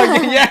fault. It's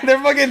fucking... Yeah,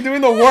 they're fucking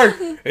doing the work.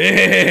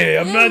 Hey,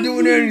 I'm not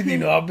doing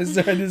anything,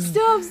 officer.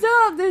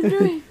 Stop. They're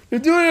doing... They're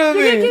doing They're gonna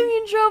anything. get me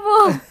in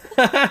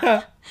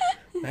trouble.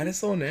 That is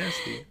so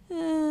nasty.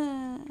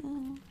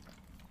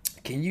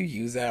 Can you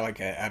use that like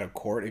at a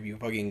court if you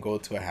fucking go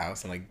to a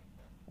house and like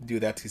do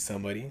that to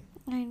somebody?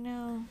 I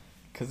know.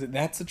 Because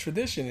that's a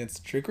tradition. It's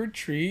trick or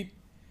treat,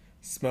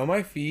 smell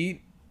my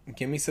feet,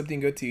 give me something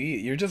good to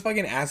eat. You're just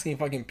fucking asking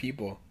fucking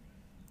people.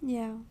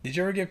 Yeah. Did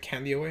you ever give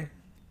candy away?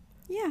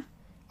 Yeah.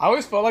 I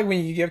always felt like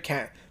when you give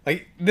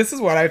like this is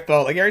what I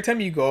felt like every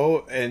time you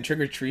go and trick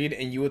or treat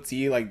and you would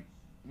see like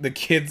the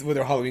kids with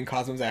their Halloween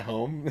costumes at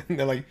home and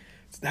they're like,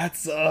 that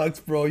sucks,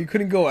 bro. You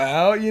couldn't go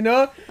out, you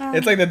know?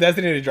 It's like the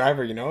designated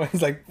driver, you know?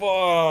 It's like,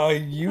 fuck,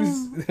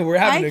 we're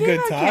having a good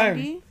time.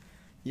 Candy.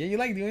 Yeah, you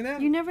like doing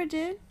that? You never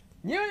did?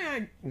 Yeah,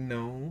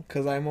 no,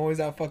 because I'm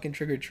always out fucking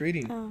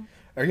trick-or-treating. Oh.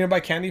 Are you going to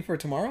buy candy for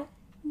tomorrow?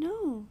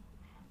 No.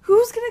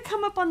 Who's gonna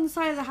come up on the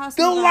side of the house?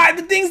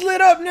 The thing's lit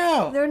up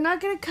now! They're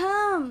not gonna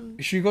come.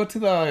 Should we go to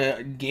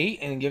the gate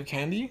and give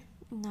candy?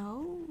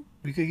 No.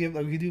 We could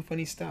do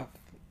funny stuff.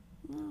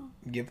 No.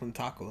 Give them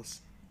tacos.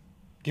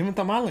 Give them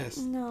tamales.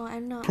 No,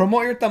 I'm not.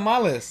 Promote your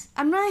tamales.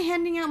 I'm not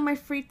handing out my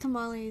free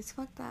tamales.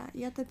 Fuck that.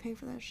 You have to pay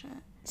for that shit.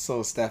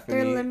 So Stephanie...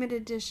 They're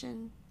limited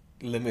edition.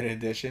 Limited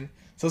edition.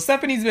 So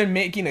Stephanie's been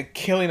making a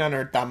killing on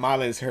her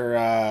tamales.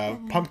 Her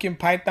pumpkin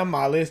pie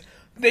tamales.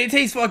 They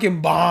taste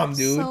fucking bomb,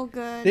 dude. So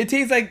good. They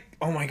taste like...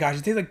 Oh my gosh.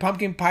 It tastes like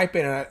pumpkin pie,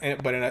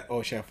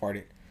 oh shit, I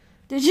farted.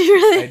 Did you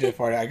really? I did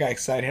fart. I got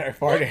excited. I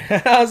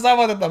farted. I was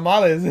talking about the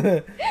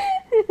tamales.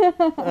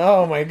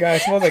 Oh my god,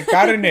 it smells like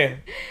carne.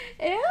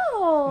 Ew.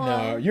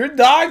 No, your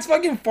dog's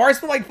fucking fart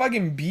smell like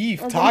fucking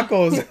beef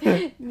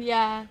tacos.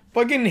 Yeah.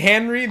 Fucking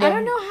Henry. I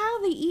don't know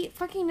how they eat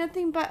fucking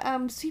nothing but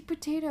sweet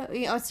potato.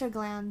 Oh, it's their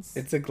glands.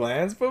 It's a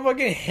glance, but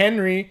fucking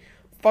Henry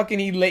fucking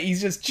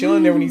he's just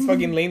chilling there when he's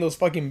fucking laying those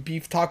fucking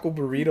beef taco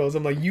burritos.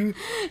 I'm like, you.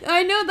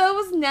 I know that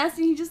was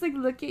nasty. He just like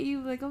look at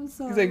you like, I'm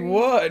sorry. He's like,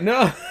 what?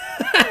 No.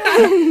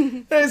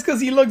 That's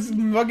because he looks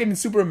fucking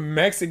super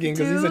Mexican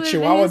because he's a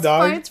Chihuahua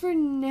dog. His farts were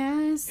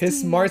nasty.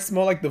 His smarts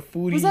smell like the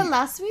food. Was that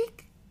last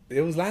week?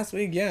 It was last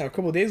week, yeah, a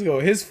couple days ago.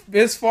 His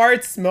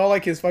farts smell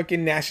like his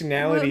fucking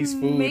nationality's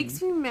food. What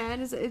makes me mad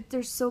is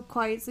they're so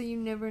quiet, so you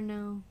never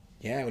know.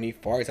 Yeah, when he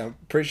farts, I'm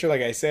pretty sure,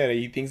 like I said,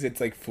 he thinks it's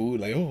like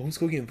food. Like, oh, who's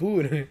cooking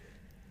food?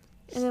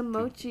 And then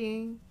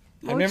mochi.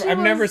 I've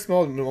never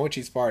smelled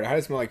Mochi's fart. How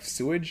does it smell like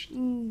sewage?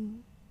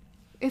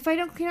 If I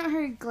don't clean out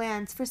her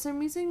glands, for some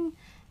reason,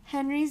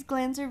 Henry's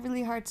glands are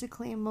really hard to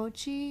clean.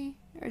 Mochi,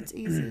 or it's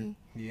easy.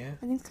 Yeah. I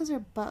think it's because her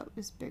butt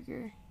is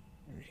bigger.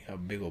 A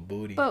big old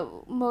booty.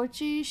 But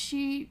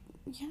Mochi,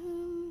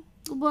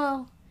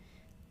 well,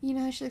 you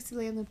know how she likes to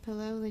lay on the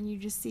pillow, then you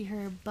just see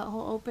her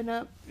butthole open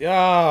up.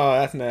 Oh,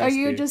 that's nasty. Or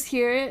you just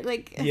hear it,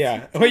 like.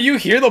 Yeah. Wait, you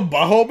hear the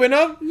butthole open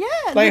up? Yeah.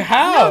 Like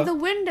how? No,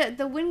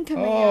 the wind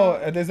coming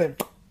out. Oh, there's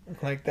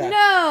like that.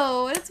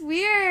 No, it's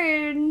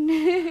weird.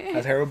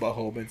 That's her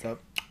butthole opens up.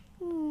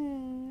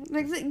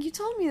 Like you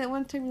told me that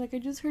one time, like I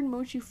just heard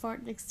Mochi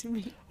fart next to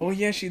me. Oh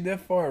yeah, she did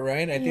fart,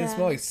 right? I think it Yeah.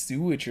 smelled like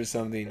sewage or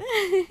something.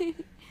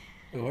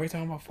 Wait, what are you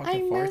talking about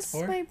fucking farts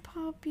for? I miss my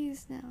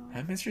puppies now.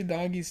 I miss your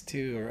doggies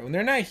too. Or when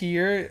they're not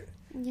here,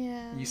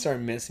 Yeah. you start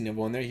missing them.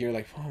 But when they're here,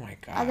 like, oh my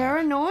god. They're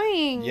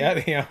annoying. Yeah,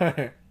 they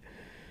are.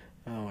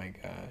 Oh my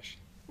gosh.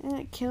 And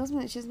it kills me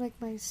that she's like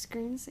my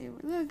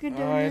screensaver. Look at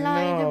the I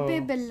lion, know.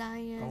 the baby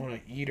lion. I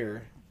want to eat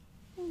her.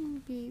 Oh,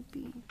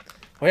 baby.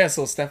 Oh yeah,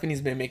 so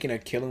Stephanie's been making a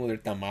killing with her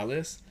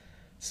tamales.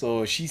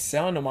 So she's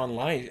selling them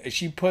online.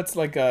 She puts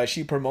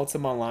she promotes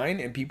them online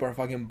and people are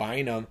fucking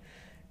buying them.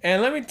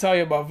 And let me tell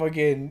you about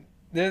fucking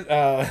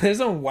there's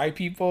some white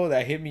people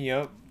that hit me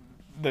up.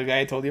 The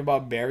guy I told you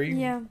about, Barry.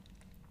 Yeah.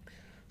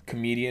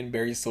 Comedian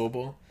Barry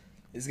Sobel.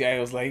 This guy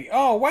was like,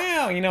 "Oh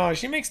wow,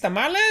 she makes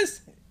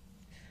tamales."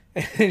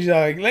 And she's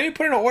like, "Let me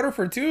put in an order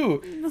for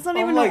 2." That's not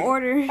I'm even like, an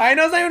order. I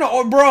know it's not even an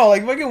order, bro.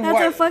 Like fucking That's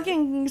what? a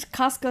fucking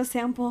Costco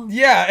sample.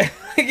 Yeah.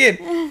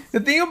 Again, the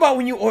thing about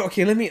when you order,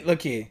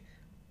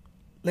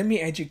 let me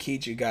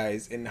educate you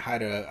guys in how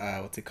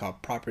to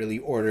properly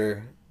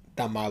order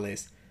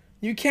tamales.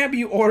 You can't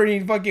be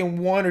ordering fucking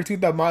 1 or 2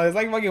 tamales.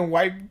 Like fucking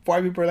white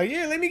people are like,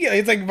 yeah, let me get.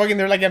 It's like fucking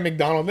they're like at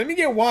McDonald's. Let me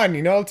get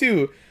 1,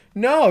 2.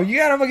 No, you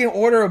gotta fucking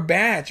order a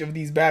batch of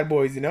these bad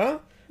boys,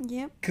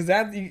 Yep. Cause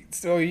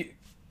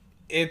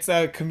it's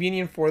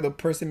convenient for the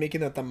person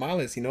making the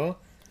tamales,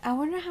 I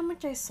wonder how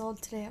much I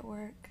sold today at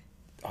work.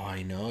 Oh,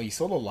 I know you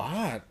sold a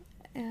lot.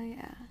 Oh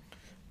yeah.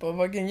 But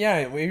fucking yeah,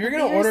 if you're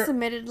gonna I order,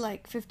 submitted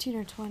like 15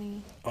 or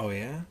 20. Oh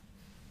yeah.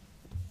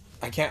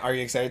 Are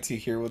you excited to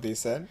hear what they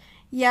said?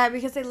 Yeah,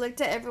 because I looked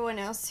at everyone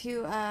else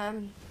who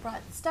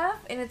brought stuff,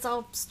 and it's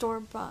all store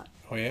bought.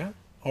 Oh yeah.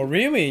 Oh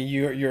really?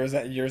 Yours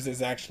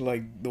is actually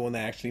like the one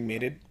that actually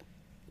made it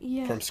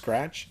Yeah. from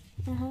scratch.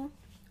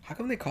 How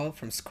come they call it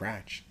from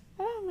scratch?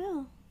 I don't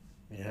know.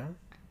 Yeah.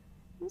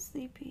 I'm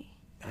sleepy.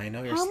 I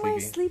know you're How sleepy. am I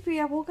sleepy?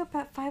 I woke up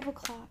at 5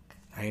 o'clock.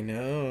 I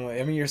know.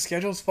 I mean, your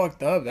schedule's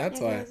fucked up. That's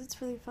Yeah, why. guys,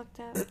 it's really fucked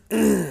up.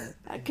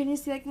 Can you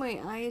see like my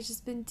eye has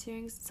just been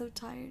tearing? It's so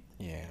tired.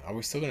 Yeah. Are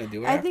we still gonna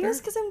do it? I think it's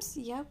because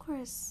yeah, of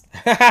course.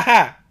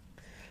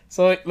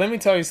 So let me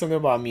tell you something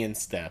about me and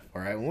Steph.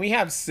 All right, when we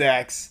have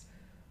sex,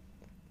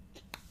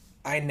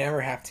 I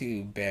never have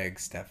to beg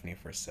Stephanie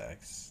for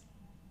sex.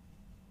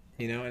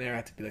 I never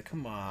have to be like,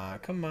 come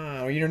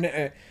on, or you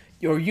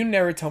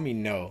never tell me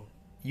no.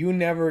 You're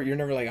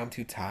never like, I'm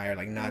too tired,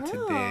 like not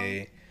No.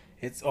 today.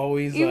 It's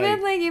always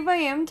Even like if I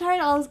am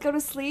tired, I'll just go to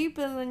sleep,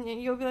 and then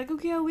you'll be like,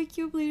 okay, I'll wake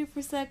you up later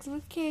for sex. I'm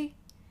okay,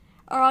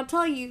 or I'll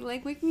tell you,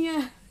 like, wake me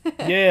up.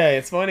 yeah,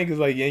 it's funny because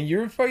like, and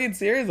you're fucking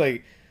serious,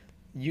 like,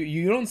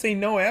 you don't say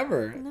no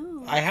ever.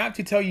 No. I have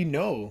to tell you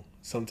no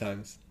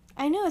sometimes.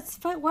 I know, it's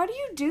fun. Why do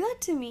you do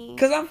that to me?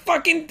 Because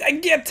I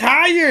get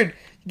tired.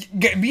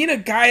 Being a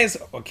guy is...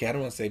 Okay, I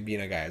don't want to say being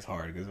a guy is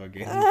hard. Because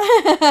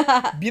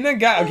being a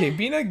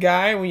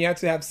guy when you have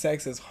to have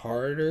sex is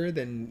harder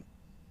than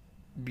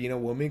being a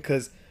woman.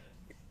 Because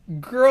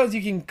girls,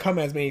 you can come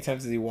as many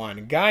times as you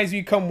want. Guys,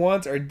 you come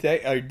once, our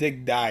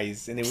dick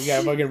dies. And then we got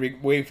to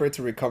fucking wait for it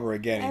to recover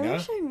again, I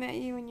wish I met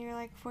you when you were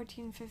like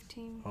 14,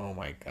 15. Oh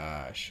my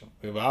gosh.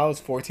 If I was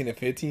 14 or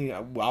 15, I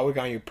would have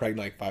gotten you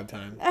pregnant like 5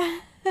 times.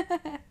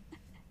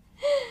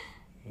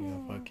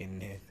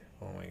 Fucking it.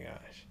 Oh my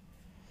gosh.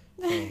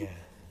 Yeah.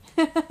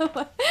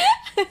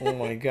 Oh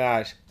my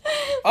gosh.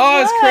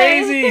 Oh, it's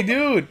crazy,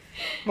 dude.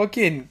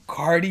 Fucking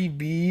Cardi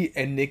B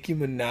and Nicki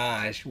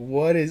Minaj.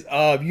 What is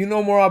up? You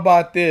know more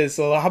about this,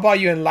 so how about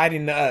you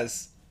enlighten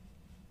us?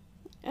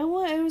 And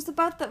what? It was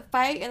about the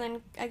fight, and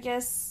then I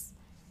guess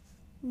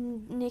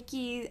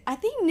I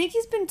think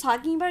Nicki's been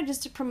talking about it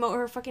just to promote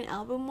her fucking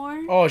album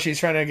more. Oh, she's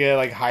trying to get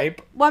like hype.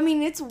 Well, I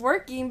mean, it's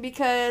working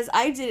because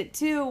I did it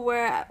too.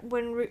 Where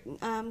when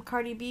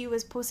Cardi B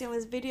was posting all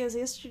these videos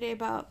yesterday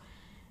about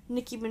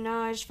Nicki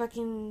Minaj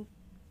fucking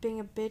being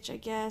a bitch, I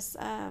guess.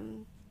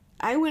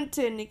 I went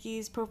to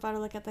Nicki's profile to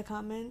look at the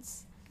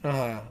comments.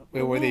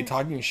 Wait, were they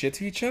talking shit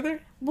to each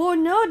other? Well,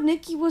 no,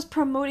 Nicki was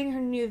promoting her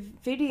new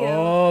video.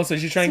 Oh, so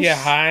she's trying to get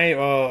high.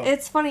 Oh,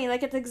 It's funny,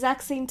 like at the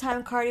exact same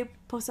time Cardi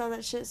posted all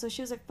that shit, so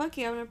she was like, "Fuck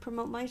you, I'm gonna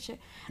promote my shit."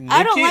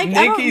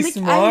 Nicki's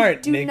smart.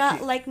 I do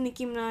not like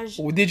Nicki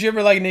Minaj. Did you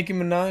ever like Nicki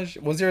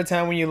Minaj? Was there a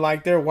time when you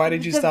liked her? Why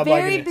did you stop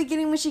liking her? The very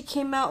beginning when she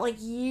came out, like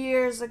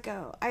years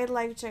ago, I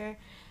liked her.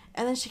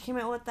 And then she came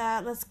out with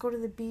that, let's go to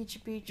the beach.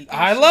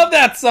 I love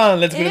that song.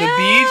 Let's go to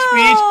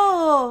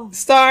the beach.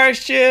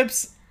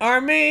 Starships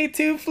are made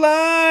to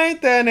fly.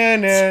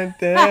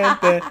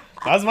 That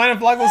was mine and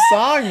Flacco's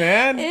song,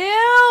 man.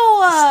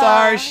 Ew.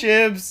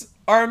 Starships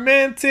are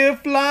meant to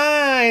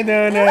fly.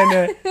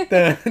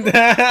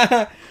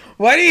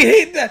 Why do you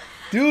hate that?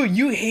 Dude,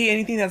 you hate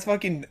anything that's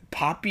fucking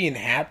poppy and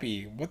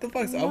happy. What the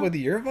fuck's up with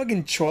you? You're a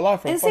fucking chola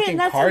from fucking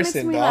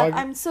Carson, dog.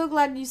 I'm so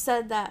glad you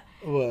said that.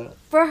 What?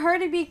 For her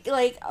to be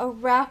like a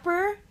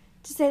rapper,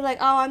 to say like,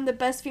 "Oh, I'm the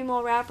best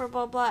female rapper,"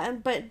 blah blah,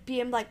 but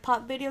be in like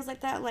pop videos like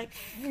that, like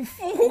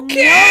who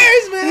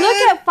cares, man? Look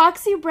at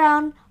Foxy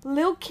Brown,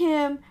 Lil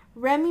Kim,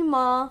 Remy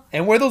Ma.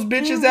 And where those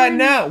bitches at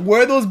now?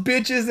 Where those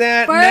bitches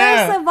at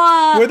now? First of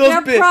all, where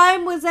those their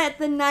prime was at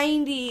the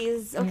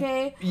 90s,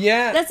 okay?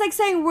 Yeah. That's like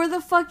saying, where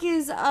the fuck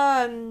is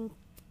Eminem,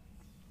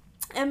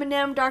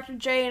 Dr.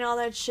 J, and all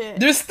that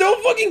shit? They're still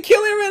fucking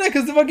killing right now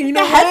because the fucking, you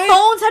know why?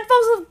 Headphones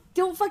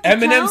don't fucking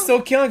Eminem's count.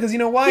 still killing because you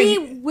know why?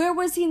 Where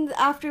was he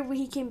after when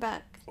he came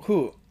back?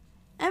 Who?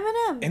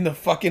 Eminem. In the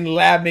fucking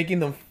lab making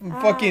them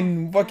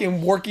fucking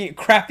working,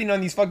 crafting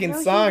on these fucking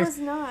songs.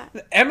 He was not.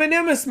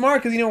 Eminem is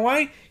smart because you know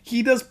why?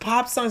 He does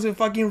pop songs with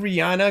fucking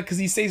Rihanna because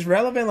he stays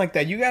relevant like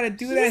that. You gotta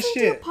do that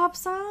shit. Do pop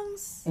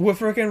songs? With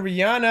fucking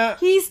Rihanna.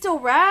 He still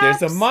raps.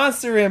 There's a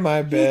monster in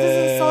my bed. He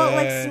doesn't sell it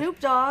like Snoop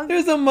Dogg.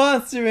 There's a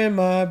monster in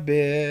my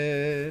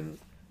bed.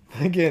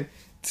 Again.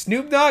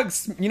 Snoop Dogg,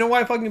 you know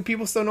why fucking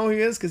people still know who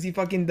he is? Because he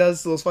fucking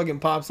does those fucking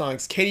pop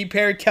songs. Katy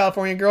Perry,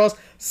 California Girls,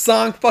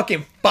 song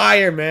fucking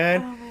fire,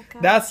 man. Oh my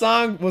God. That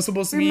song was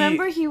supposed to be...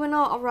 Remember he went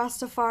all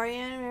Rastafarian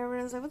and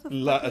everyone was like, what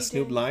the fuck a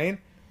Snoop Lion?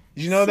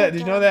 Did you know that?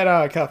 Did you know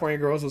that California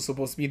Girls was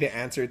supposed to be the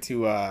answer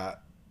to...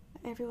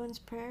 Everyone's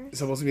Prayers?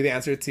 Supposed to be the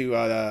answer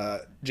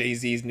to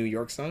Jay-Z's New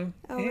York song.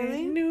 Oh,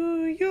 really? In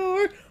New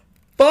York.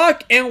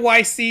 Fuck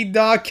NYC,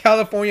 dog.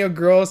 California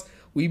Girls.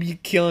 We be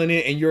killing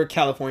it and you're a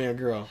California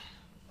girl.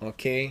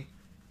 Okay?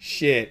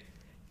 Shit.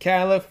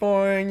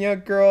 California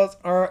girls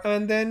are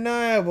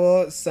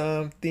undeniable.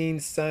 Something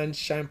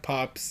sunshine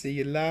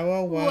popsy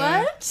lava.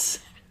 What?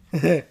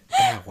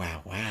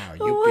 Wow.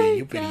 Oh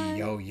You pretty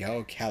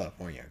yo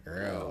California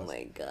girls. Oh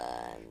my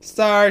God.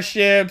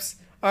 Starships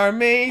are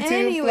made to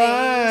fly. Oh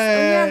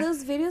yeah,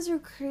 those videos are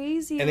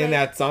crazy. And then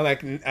that song,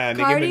 like Nicki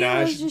Cardi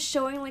Minaj was just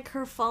showing like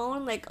her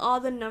phone, like all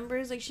the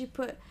numbers, like she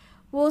put.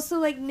 Well, so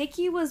like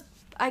Nicki was.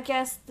 I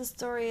guess the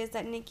story is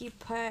that Nicki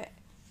put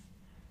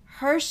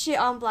her shit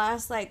on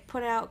blast, like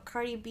put out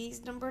Cardi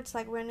B's number to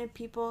like random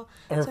people.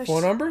 Her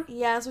phone number?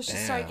 Yeah, so she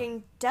started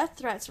getting death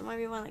threats from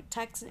everyone, like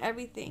texts and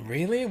everything.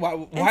 Really?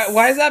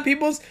 Why is that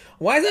people's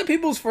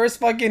first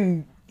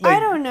fucking? Like, I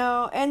don't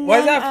know. And why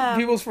then, is that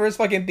people's first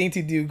fucking thing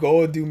to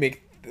do?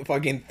 Make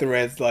fucking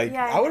threads. Like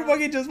yeah, I would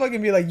fucking just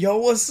fucking be like, yo,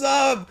 what's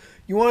up?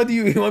 You want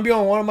to be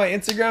on one of my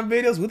Instagram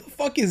videos? Who the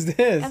fuck is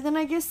this? And then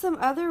I guess some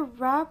other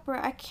rapper,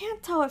 I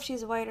can't tell if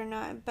she's white or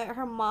not, but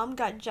her mom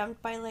got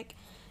jumped by like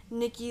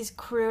Nicki's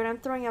crew, and I'm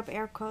throwing up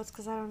air quotes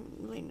because I don't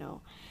really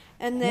know.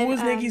 And then who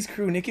was Nicki's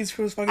crew? Nicki's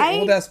crew is fucking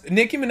old ass.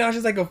 Nicki Minaj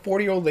is like a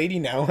 40-year-old lady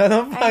now.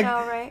 I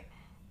know, right?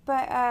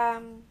 But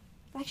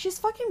like she's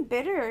fucking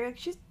bitter. Like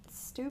she's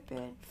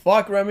stupid.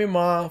 Fuck Remy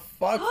Ma.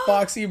 Fuck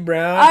Foxy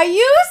Brown. Are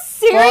you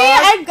serious?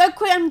 I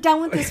quit. I'm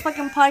done with this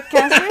fucking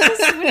podcast. Where's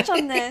the switch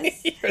on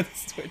this? You're the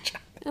switch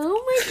on.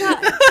 Oh my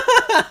God.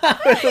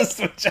 Where's the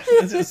switch on?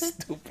 This is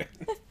stupid.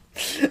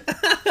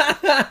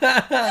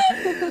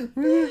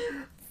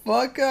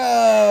 Fuck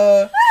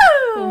I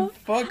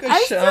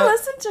still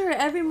listen to her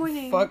every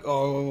morning. Wow.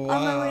 On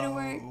my way to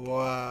work.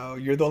 Wow,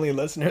 you're the only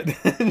listener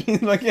then.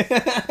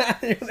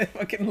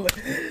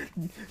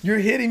 You're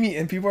hitting me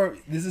and people are,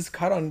 this is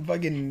caught on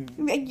fucking...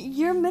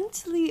 You're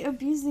mentally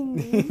abusing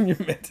me.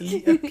 You're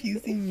mentally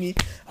abusing me.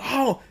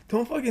 Oh,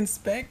 don't fucking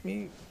spank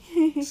me.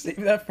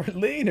 Save that for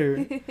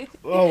later.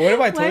 Oh, what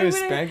if I told you to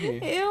spank me?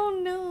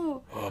 Ew,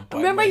 no. Oh,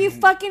 remember you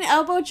fucking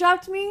elbow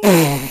dropped me?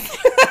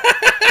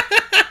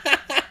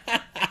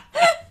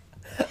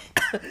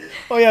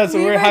 Oh yeah,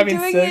 so we're having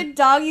doing it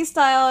doggy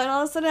style, and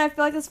all of a sudden I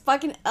feel like this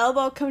fucking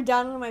elbow come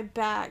down on my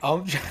back.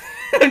 I'm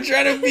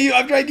trying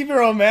to keep it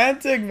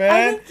romantic,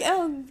 man.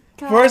 God.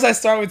 First, I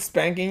start with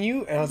spanking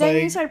you, and I was then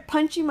like, you start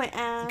punching my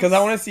ass because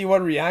I want to see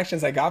what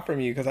reactions I got from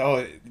you.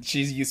 Because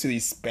she's used to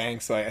these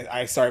spanks, so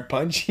I started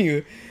punching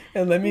you,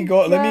 and let me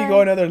go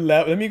another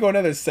level. Let me go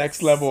another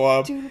sex level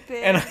up.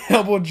 Stupid. And I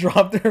elbow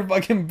dropped her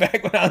fucking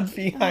back when I was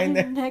behind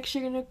there. Next,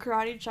 you're gonna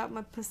karate chop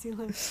my pussy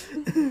lips.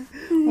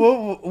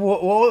 What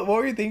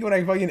were you thinking when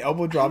I fucking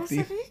elbow dropped you?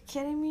 Like, are you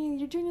kidding me?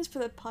 You're doing this for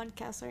the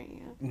podcast, aren't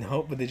you?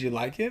 No, but did you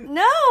like it?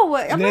 No,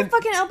 I'm gonna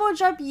fucking elbow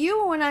drop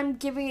you when I'm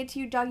giving it to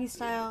you doggy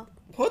style.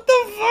 What the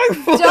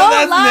fuck?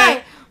 Don't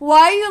lie. Why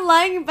are you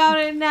lying about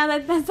it now?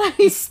 That's how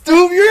you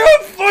Stoop, you're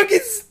a fucking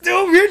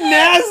stoop. You're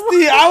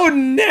nasty. I would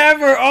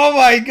never. Oh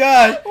my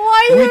god.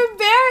 Why are you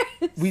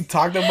embarrassed? We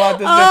talked about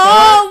this before.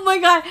 Oh my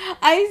god.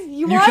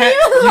 You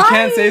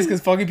Can't say this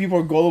because fucking people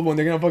are gullible and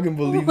they're gonna fucking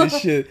believe this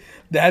shit.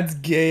 That's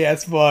gay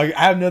as fuck.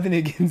 I have nothing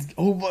against.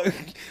 Oh my.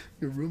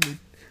 Your roommate.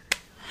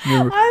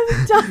 I'm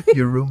dying.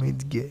 Your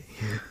roommate's gay.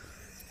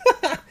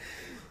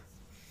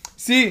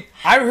 See,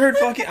 I've heard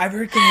comedians.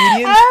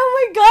 Oh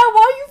my god,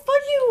 why are you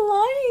fucking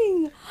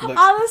lying? Look.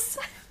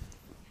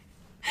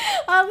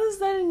 All of a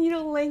sudden you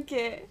don't like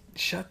it.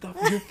 Shut the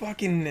you're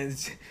fucking you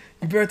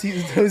better to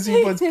use those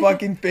people's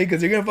fucking fake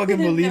because you're gonna fucking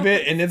believe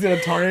it and it's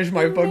gonna tarnish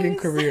my fucking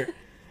career.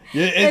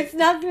 Yeah, it's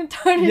not gonna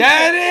tarnish.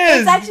 Yeah, it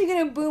is. It's actually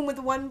gonna boom with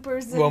one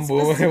person. One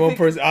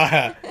person.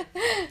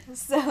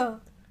 So.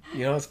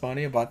 You know what's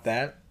funny about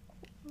that?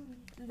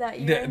 That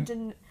you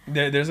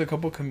there's a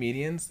couple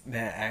comedians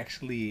that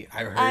actually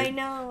I heard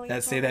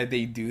that say that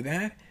they do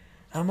that.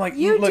 I'm like,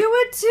 you do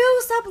it too.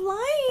 Stop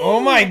lying. Oh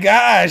my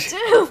gosh.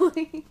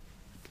 Dude.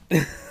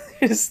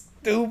 You're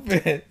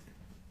stupid.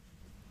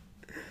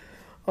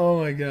 Oh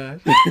my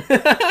gosh. What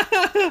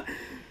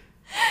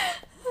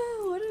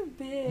a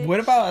bitch. What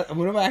about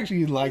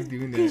actually like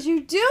doing that? Because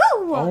you do.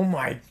 Oh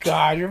my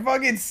god, you're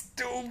fucking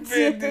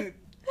stupid, dude.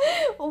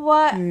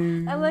 What?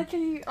 I like how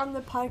you on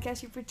the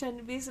podcast you pretend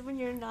to be someone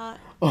you're not.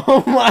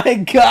 Oh my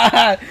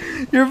god,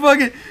 you're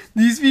fucking.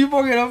 These people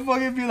are gonna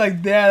fucking be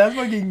like, "Dad, that's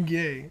fucking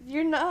gay."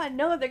 You're not.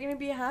 No, they're gonna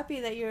be happy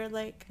that you're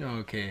like.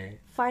 Okay.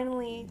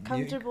 Finally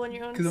comfortable in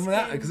your own skin.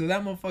 Because of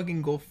that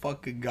motherfucking go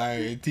fuck a guy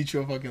and teach you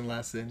a fucking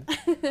lesson.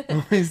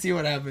 Let me see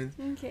what happens.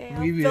 Okay,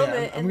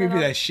 I'm gonna be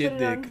that shit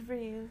dick.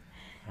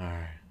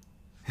 Alright.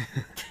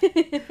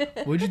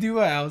 What'd you do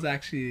while I was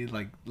actually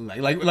like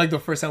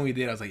the first time we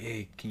did? I was like,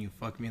 "Hey, can you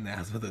fuck me in the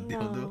ass with a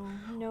dildo?"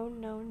 No.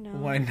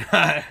 Why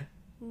not?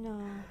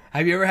 No.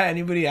 Have you ever had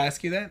anybody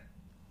ask you that?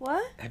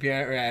 What? Have you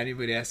ever had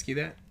anybody ask you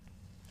that?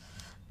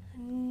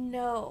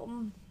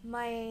 No.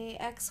 My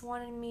ex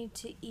wanted me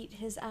to eat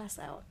his ass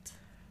out.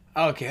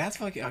 Okay, that's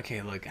fucking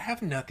okay. Look, I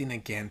have nothing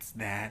against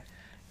that.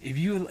 If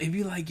you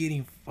like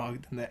getting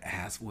fucked in the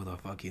ass with a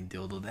fucking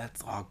dildo,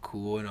 that's all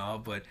cool and all,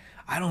 but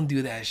I don't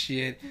do that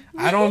shit.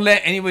 I don't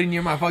let anybody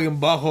near my fucking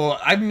butthole.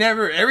 I've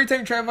never. Every time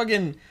you try to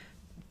fucking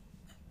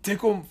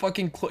tickle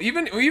fucking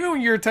even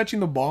when you're touching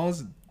the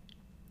balls,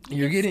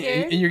 you're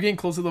getting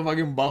close to the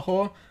fucking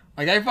butthole.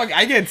 Like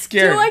I get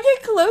scared. Do I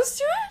get close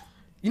to it?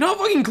 You know how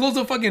fucking close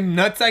the fucking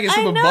nutsack is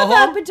to the butthole? I know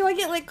that, but do I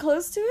get like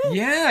close to it?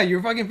 Yeah,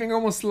 your fucking finger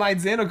almost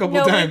slides in a couple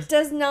times. No, it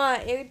does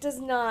not. It does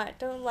not.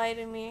 Don't lie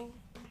to me.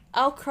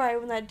 I'll cry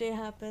when that day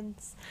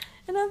happens,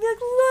 and I'll be like,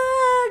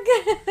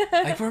 "Look."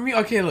 Like for me,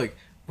 okay, look.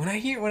 When I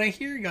hear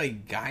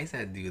like guys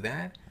that do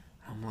that,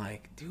 I'm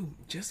like, dude,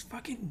 just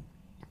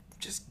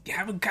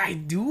have a guy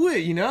do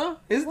it, you know?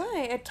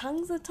 Why? A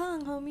tongue's a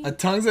tongue, homie. A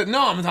tongue's a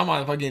no. I'm talking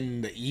about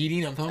fucking the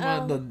eating. I'm talking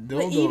about the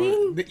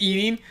dildo. The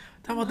eating. I'm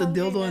talking about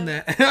the dildo and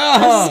that.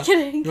 I'm just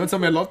kidding. You want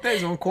some elote?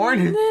 Some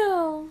corn?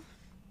 No.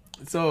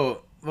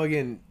 So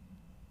fucking,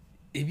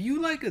 if you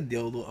like a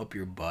dildo up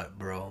your butt,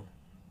 bro,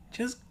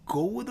 just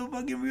go with a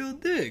fucking real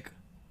dick,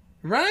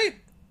 right?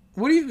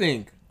 What do you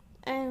think?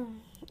 I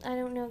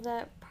don't know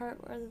that part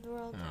of the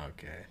world.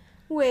 Okay.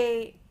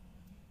 Wait.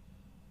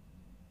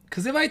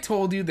 Because if I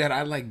told you that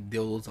I like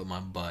dildos up my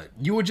butt,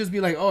 you would just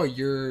be like, "Oh,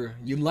 you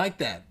like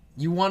that?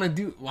 You want to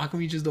do? Why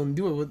come you just don't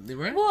do it?"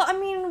 Right? Well, I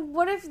mean,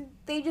 what if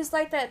they just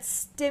like that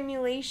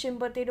stimulation,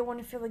 but they don't want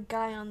to feel a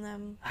guy on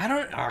them? I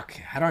don't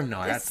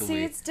know. That's the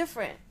way. It's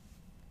different.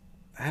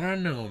 I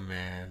don't know,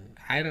 man.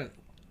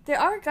 There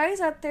are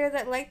guys out there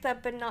that like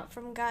that, but not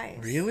from guys.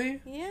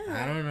 Really? Yeah.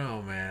 I don't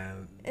know,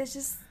 man. It's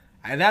just.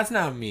 That's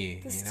not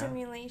me. The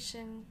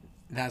stimulation.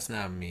 That's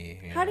not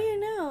me. How do you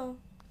know?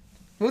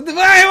 What the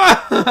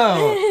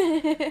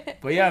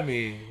But yeah, I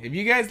mean, if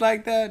you guys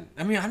like that,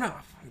 I mean,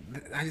 I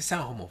just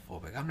sound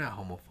homophobic. I'm not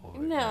homophobic.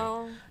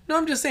 No. Right? No,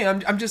 I'm just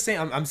saying.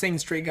 I'm saying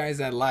straight guys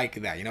that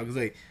like that. You know, because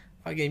like,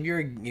 fucking,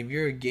 if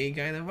you're a gay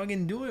guy, then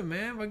fucking do it,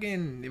 man.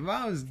 Fucking, if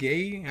I was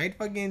gay, I'd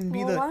fucking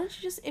be why don't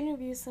you just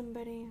interview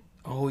somebody?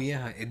 Oh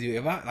yeah, dude.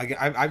 If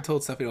I've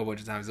told Stephanie a bunch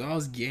of times, if I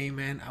was gay,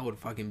 man, I would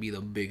fucking be the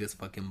biggest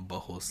fucking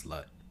butthole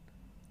slut.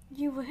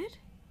 You would?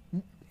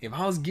 If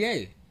I was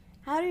gay.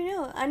 How do you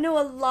know? I know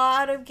a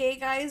lot of gay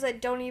guys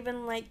that don't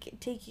even like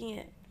taking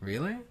it.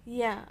 Really?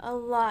 Yeah, a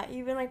lot.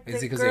 Even like Is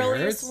the it 'cause girliest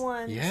it hurts?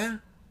 ones. Yeah.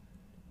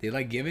 They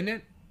like giving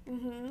it.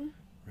 Mhm.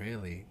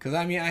 Really? Because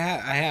I mean, I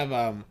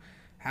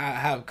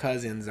have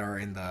cousins are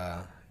in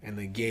the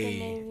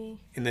gay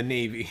in the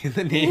Navy.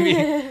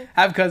 I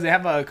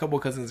have a couple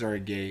cousins that are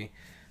gay,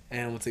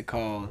 and what's it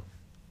called?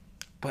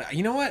 But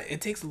you know what?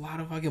 It takes a lot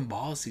of fucking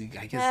balls to,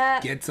 I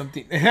guess, get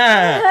something.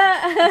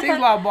 It takes a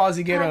lot of balls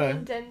to get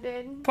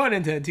pun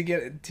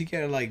intended to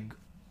get like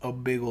a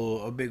big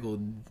old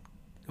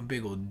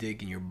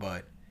dick in your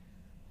butt.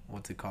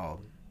 What's it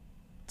called?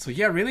 So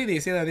yeah, really, they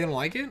say that they don't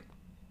like it.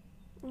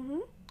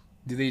 Mhm.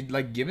 Do they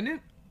like giving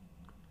it?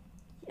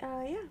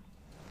 Yeah.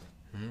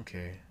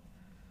 Okay.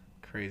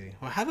 Crazy.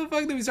 Well, how the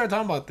fuck did we start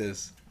talking about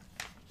this?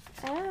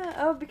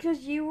 Oh, because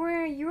you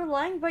were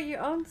lying about your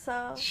own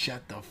self.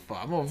 Shut the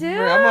fuck. I'm gonna Dude,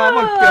 throw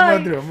why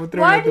it do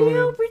out the you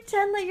window.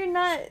 pretend that you're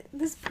not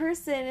this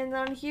person, and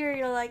on here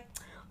you're like,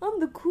 I'm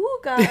the cool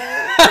guy.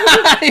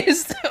 You're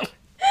still-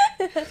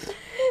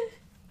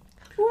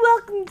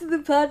 Welcome to the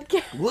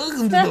podcast.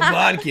 Welcome to the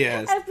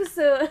podcast.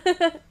 Episode.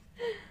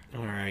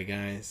 All right,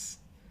 guys.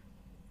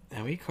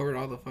 Now we covered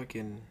all the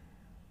fucking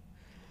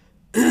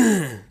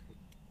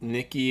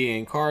Nicki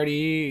and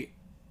Cardi.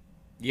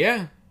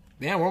 Yeah,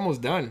 we're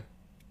almost done.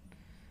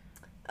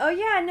 Oh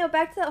yeah, no,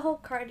 back to that whole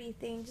Cardi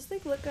thing. Just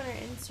like look on her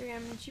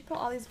Instagram, and she put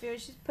all these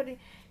videos.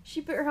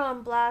 She put her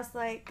on blast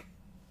like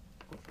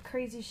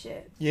crazy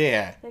shit.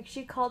 Yeah. Like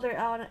she called her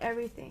out on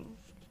everything.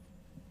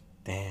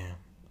 Damn.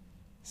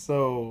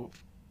 So,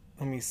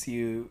 let me see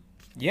you.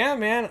 Yeah,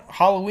 man.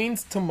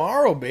 Halloween's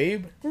tomorrow,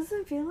 babe.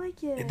 Doesn't feel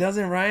like it. It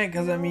doesn't, right?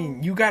 Because, I No.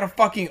 mean, you got a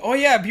fucking... Oh,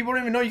 yeah. People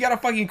don't even know you got a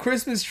fucking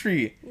Christmas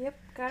tree.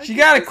 Yep. She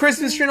got a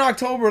Christmas tree in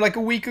October, like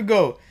a week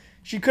ago.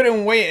 She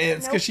couldn't wait. And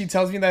it's because Nope. she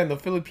tells me that in the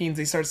Philippines,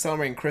 they start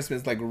celebrating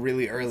Christmas, like,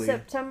 really early.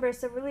 September,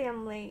 so really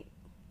I'm late.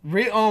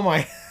 Oh,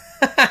 my...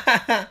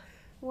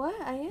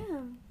 What? I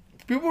am.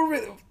 People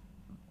really...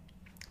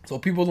 So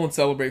people don't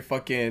celebrate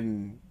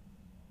fucking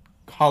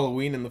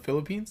Halloween in the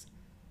Philippines?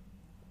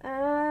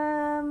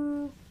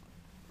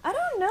 I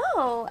don't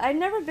know. I've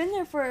never been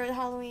there for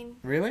Halloween.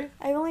 Really?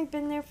 I've only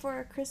been there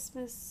for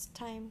Christmas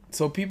time.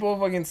 So people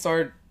fucking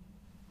start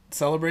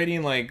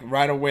celebrating like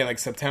right away, like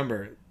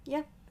September.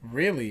 Yeah.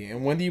 Really?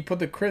 And when do you put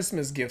the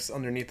Christmas gifts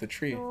underneath the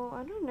tree? Oh,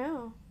 I don't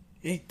know.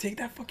 Hey, take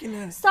that fucking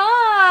ass.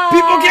 Stop!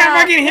 People can't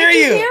fucking hear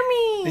They you. can hear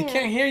me. They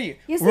can't hear you.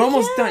 Yes, We're they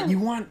almost can. done.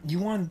 You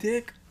want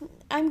dick?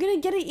 I'm gonna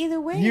get it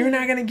either way. You're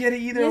not gonna get it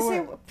either Yes,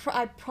 way.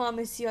 I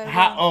promise you I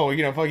will. Oh,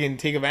 you're gonna fucking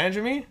take advantage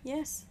of me?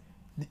 Yes.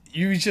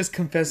 You just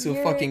confessed to a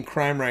You're- fucking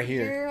crime right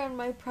here. You're on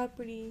my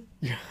property.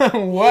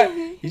 What?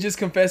 You just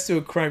confessed to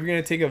a crime. You're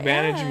gonna take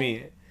advantage of Yeah.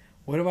 me.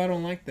 What if I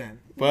don't like that?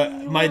 But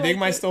You my will dick like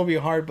might it. still be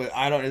hard, but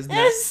I don't. It's not.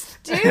 That's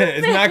stupid.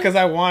 It's not because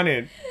I want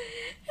it.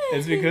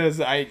 It's because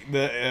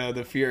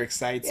the fear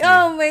excites me.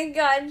 Oh my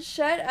god!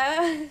 Shut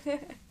up.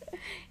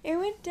 It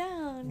went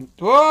down.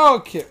 Whoa,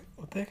 okay.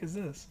 What the heck is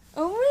this?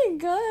 Oh my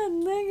god!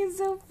 Look, it's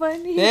so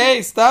funny.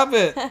 Hey, stop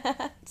it!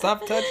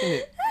 Stop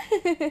touching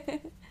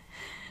it.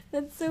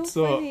 That's so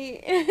So-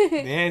 funny.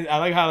 Man, I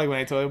like how like when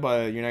I told you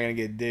about it, you're not gonna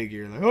get dick.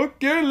 You're like,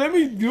 okay, let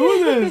me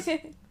do this.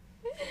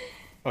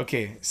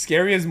 Okay,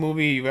 scariest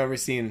movie you've ever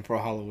seen for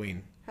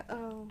Halloween?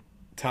 Oh,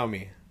 Tell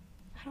me.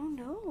 I don't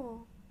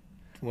know.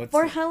 What's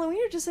For Halloween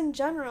or just in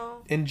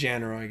general? in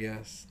general? I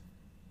guess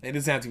it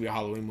doesn't have to be a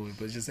Halloween movie,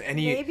 but just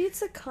Maybe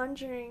it's a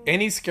Conjuring.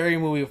 any scary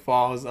movie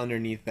falls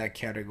underneath that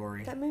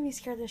category. That made me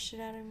scare the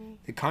shit out of me.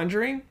 The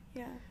Conjuring.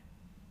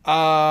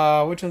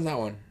 Yeah, Which one's that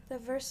one? the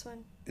first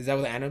one. Is that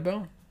with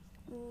Annabelle?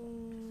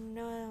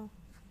 No.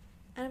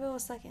 Annabelle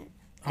was second.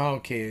 Oh,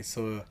 okay,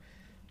 so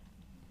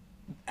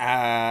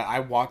I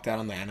walked out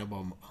on the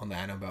Annabelle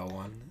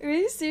one. Are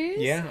you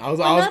serious? Yeah, I Oh, was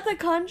not the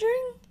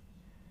Conjuring?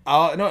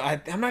 no,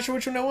 I'm not sure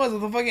which one it was.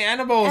 The fucking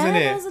Annabelle was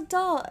Annabelle's in it. a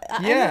doll.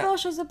 Yeah. Annabelle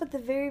shows up at the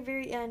very,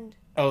 very end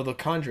Oh, the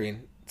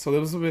Conjuring. So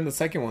this would have been the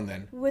second one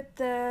then. with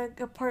the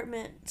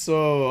apartment.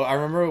 So I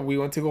remember we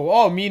went to go.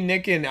 Oh, me,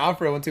 Nick, and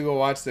Alfred went to go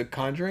watch the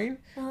Conjuring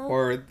Uh-huh.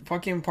 or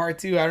fucking part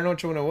 2. I don't know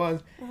which one it was.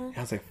 Uh-huh. And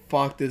I was like,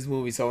 fuck this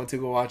movie. So I went to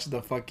go watch the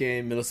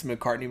fucking Melissa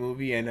McCartney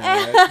movie and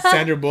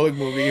Sandra Bullock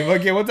movie.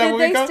 Fucking what's that Did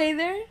movie they called? stay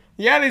there?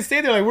 Yeah, they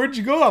stayed there. Like, where'd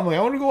you go? I'm like,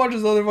 I want to go watch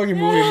this other fucking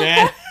movie,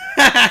 man.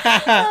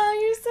 Oh,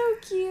 you're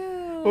so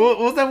cute. What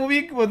was that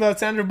movie with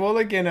Sandra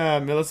Bullock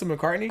and Melissa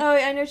McCartney? Oh, I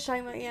know what you're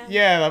talking about, yeah.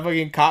 Yeah, that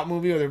fucking cop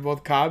movie where they're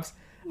both cops.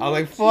 I was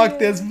like, Cute. fuck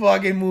this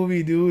fucking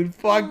movie, dude.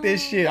 Fuck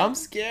this shit. I'm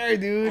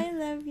scared, dude. I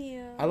love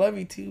you. I love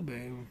you too,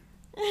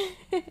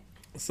 babe.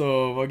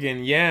 So,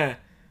 fucking, yeah.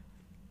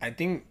 I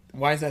think,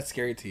 why is that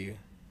scary to you?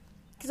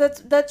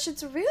 Because that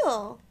shit's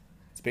real.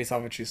 It's based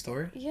off a true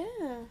story? Yeah.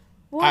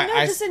 Well,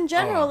 I just in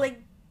general, oh.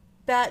 like,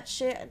 bad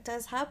shit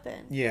does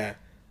happen. Yeah.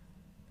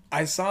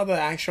 I saw the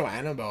actual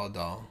Annabelle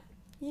doll.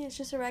 Yeah, it's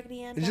just a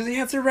Raggedy Ann It's doll. just,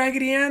 yeah, it's a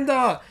Raggedy Ann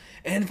doll.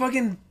 And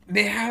fucking,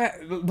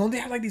 don't they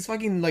have like these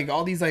fucking, like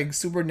all these like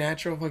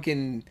supernatural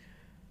fucking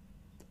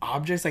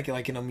objects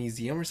like in a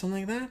museum or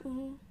something like that?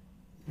 Mhm.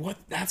 What?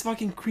 That's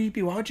fucking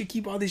creepy. Why would you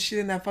keep all this shit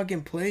in that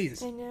fucking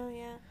place? I know,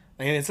 yeah.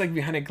 And it's like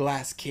behind a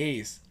glass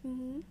case.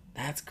 hmm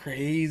That's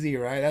crazy,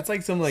 right? That's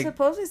like some like,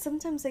 Supposedly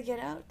sometimes they get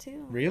out,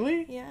 too.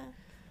 really? Yeah.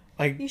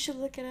 Like, You should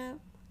look it up.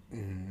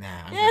 nah,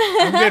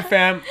 I'm good,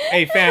 fam.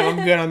 Hey, fam,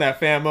 I'm good on that,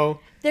 famo.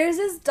 There's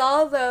this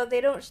doll, though.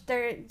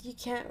 You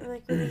can't,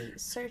 like, really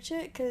search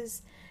it,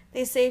 because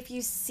they say if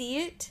you see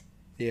it,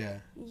 Yeah.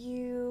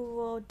 you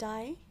will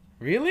die.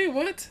 Really?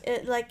 What?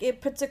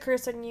 It puts a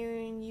curse on you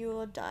and you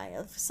will die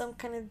of some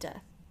kind of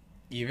death.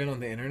 Even on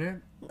the internet?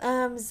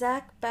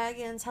 Zach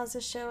Baggins has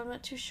a show, I'm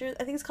not too sure.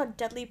 I think it's called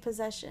Deadly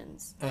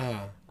Possessions.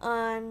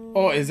 On...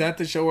 Oh, is that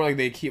the show where like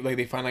they keep like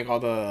they find like all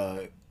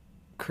the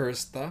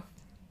cursed stuff?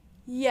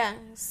 Yeah,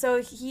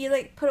 so he,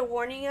 like, put a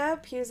warning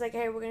up. He was like,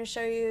 hey, we're going to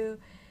show you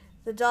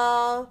the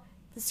doll.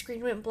 The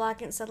screen went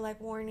black and it said, like,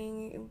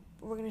 warning,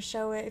 we're gonna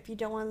show it. If you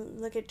don't want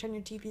to look at, turn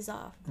your TVs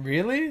off.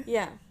 Really?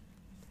 Yeah.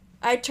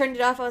 I turned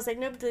it off. I was like,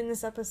 nope, deleting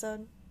this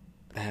episode.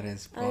 That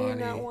is I funny. do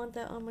not want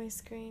that on my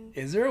screen.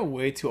 Is there a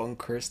way to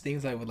uncurse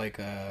things like with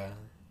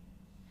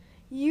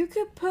You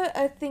could put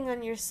a thing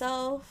on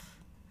yourself.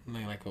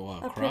 like a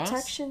what? A Cross?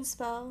 protection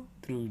spell.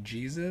 Through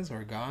Jesus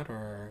or God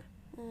or...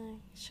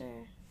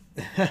 Sure.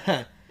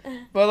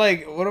 But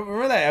like,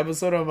 remember that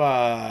episode of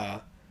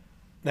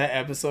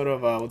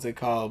what's it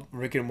called,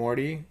 Rick and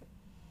Morty,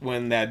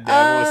 when that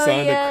devil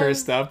son the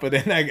cursed up, but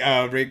then like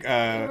Rick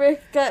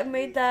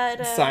made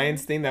that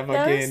science thing that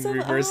fucking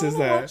reverses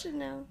that. Watch it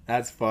now.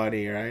 That's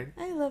funny, right?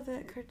 I love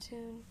that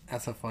cartoon.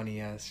 That's a funny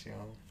ass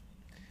show.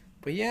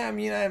 But yeah,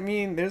 I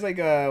mean, there's like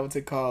what's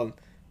it called?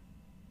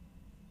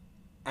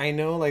 I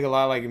know like a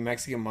lot of like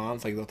Mexican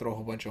moms, like they'll throw a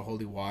whole bunch of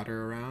holy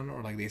water around,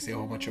 or like they say a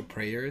whole bunch of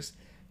prayers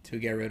to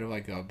get rid of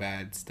like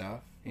bad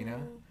stuff, you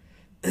know?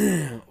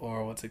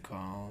 Or what's it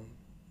called?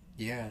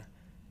 Yeah.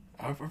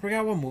 I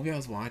forgot what movie I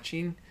was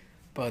watching,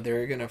 but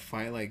they're gonna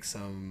fight like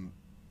some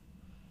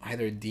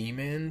either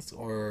demons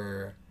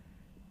or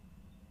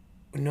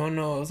no,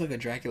 it was like a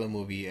Dracula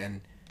movie,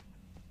 and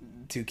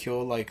to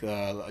kill like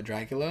a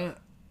Dracula,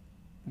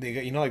 they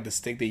got, you know, like the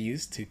stick they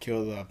used to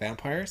kill the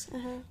vampires,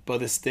 but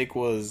the stick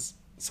was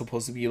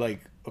supposed to be like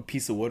a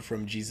piece of wood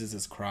from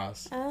Jesus's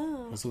cross.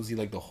 Oh. It was supposed to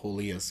be like the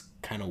holiest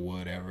kind of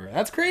wood ever.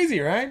 That's crazy,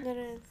 right? That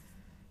is.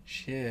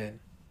 Shit.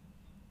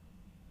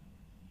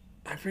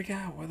 I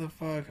forgot what the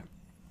fuck.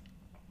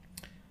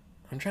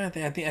 I'm trying to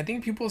think. I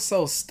think people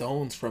sell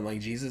stones from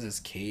like Jesus's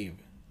cave.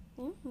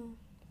 Mm-hmm.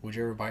 Would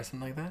you ever buy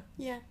something like that?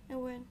 Yeah, I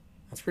would.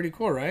 That's pretty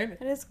cool, right?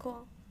 It is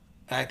cool.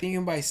 I think you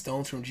can buy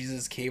stones from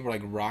Jesus' cave or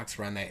like rocks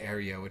around that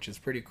area, which is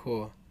pretty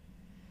cool.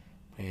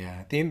 But yeah,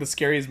 I think the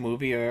scariest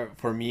movie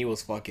for me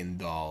was fucking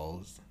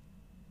Dolls.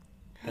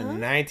 The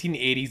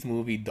 1980s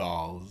movie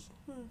Dolls.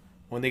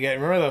 When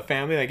remember the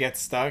family that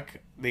gets stuck,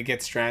 they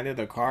get stranded in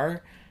the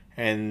car,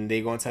 and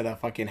they go inside that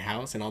fucking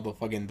house and all the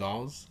fucking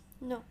dolls?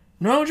 No.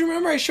 No, do you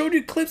remember I showed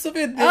you clips of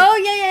it?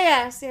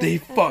 Yeah. They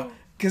fuck.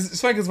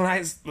 Because when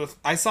I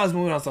saw this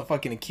movie when I was a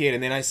fucking kid,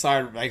 and then I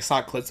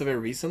saw clips of it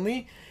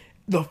recently.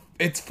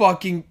 It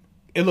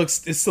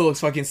still looks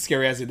fucking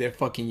scary as it did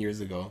fucking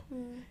years ago.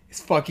 It's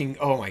fucking,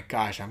 oh my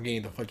gosh, I'm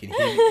getting the fucking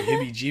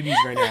heebie-jeebies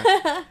right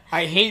now.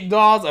 I hate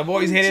dolls. I've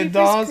always hated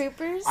dolls.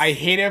 Creepers? I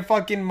hated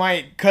fucking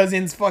my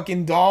cousin's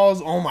fucking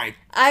dolls. Oh my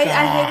I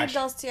gosh. hated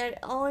dolls too.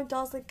 Only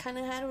dolls I kind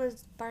of had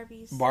was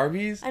Barbies.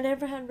 Barbies? I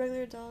never had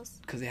regular dolls.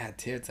 Because they had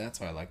tits, that's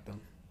why I liked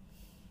them.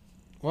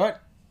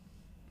 What?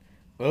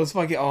 Well, it was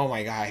fucking, oh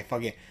my god,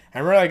 I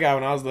remember like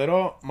when I was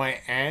little, my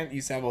aunt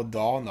used to have a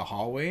doll in the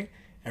hallway.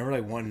 And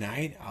remember like one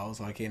night, I was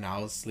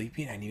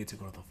sleeping, I needed to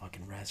go to the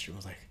fucking restroom. I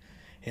was like,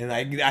 and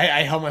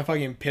I held my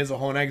fucking piss the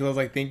whole night because I was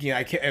like thinking,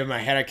 in my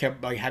head I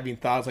kept like having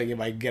thoughts like if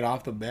I get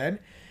off the bed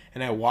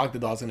and I walk, the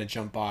doll's gonna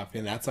jump off,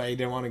 and that's why I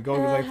didn't want to go.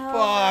 Because like,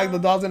 fuck, the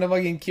doll's gonna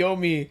fucking kill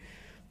me.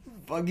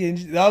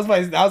 Fucking, that was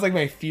like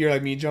my fear,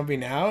 like me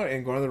jumping out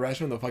and going to the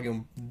restroom, the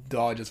fucking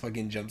doll just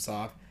fucking jumps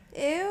off.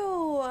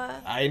 Ew.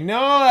 I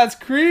know, that's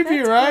creepy,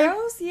 That's right?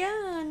 gross?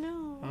 Yeah,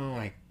 no. Oh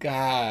my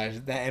gosh,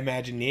 that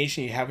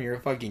imagination you have when you're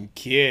a fucking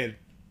kid.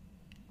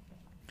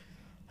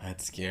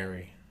 That's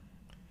scary.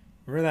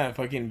 Remember that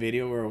fucking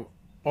video where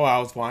I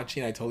was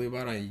watching, I told you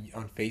about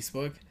on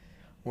Facebook,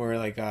 where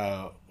like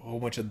a whole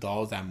bunch of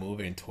dolls that move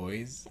and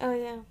toys. Oh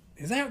yeah.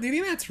 Do you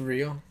think that's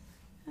real?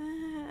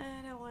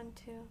 I don't want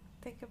to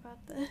think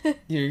about that.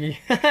 Hey.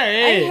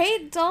 I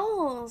hate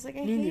dolls. Like I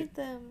hate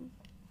them.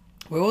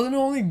 Well, it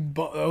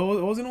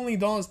wasn't only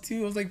dolls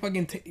too. It was like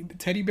fucking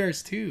teddy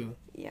bears too.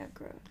 Yeah,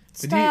 gross.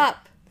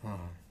 Stop.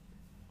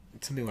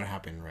 Something would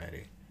happen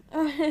already.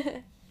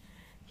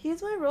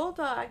 He's my roll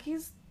dog.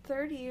 He's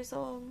 30 years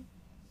old.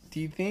 Do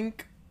you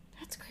think?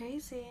 That's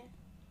crazy.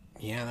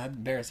 Yeah,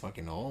 that bear is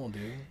fucking old,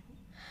 dude.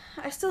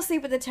 I still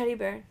sleep with the teddy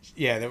bear.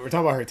 Yeah, we're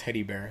talking about her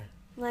teddy bear.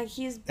 Like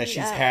he's that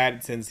she's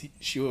had since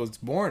she was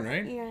born,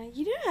 right? Yeah,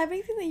 you didn't have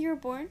anything that you were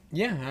born.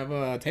 Yeah, I have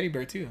a teddy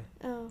bear too.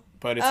 Oh.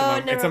 But it's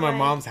at my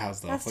mom's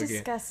house though. That's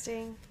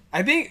disgusting.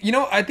 I think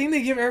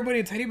they give everybody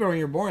a teddy bear when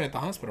you're born at the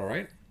hospital,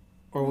 right?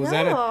 Or was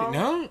that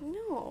no?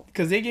 No.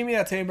 Because they gave me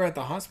that teddy bear at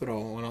the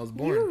hospital when I was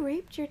born. You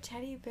raped your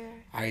teddy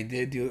bear. I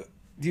did do.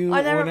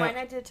 Oh, never mind.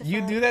 I did it to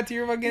You do that to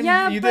your fucking.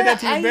 Yeah, you did that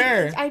to your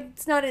bear.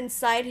 It's not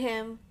inside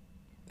him.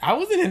 I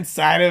wasn't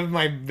inside of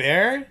my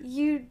bear.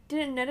 You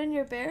didn't nut in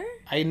your bear?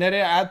 I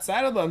nutted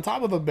outside on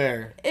top of the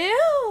bear.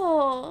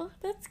 Ew,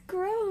 that's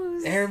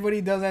gross.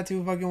 Everybody does that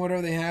to fucking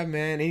whatever they have,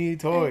 man. Any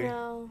toy. I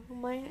know.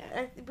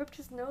 I ripped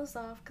his nose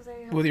off because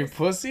I. With your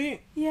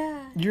pussy?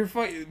 Yeah. Your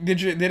did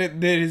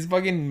his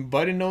fucking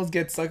button nose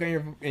get stuck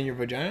in your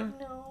vagina?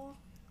 No.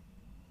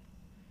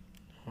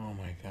 Oh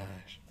my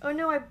gosh. Oh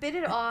no, I bit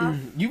it off.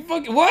 You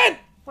fucking what?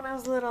 When I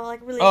was little,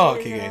 like really. Oh,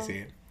 really okay, little. I see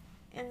it.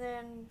 And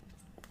then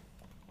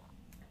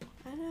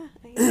I don't know.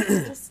 I used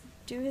to just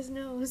do his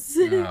nose.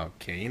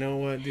 Okay, you know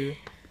what, dude?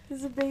 This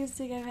is the biggest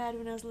thing I've had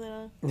when I was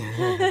little.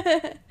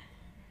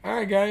 All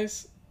right,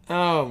 guys.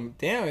 Damn,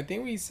 I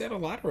think we said a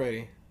lot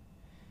already.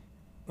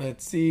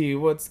 Let's see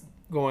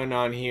going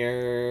on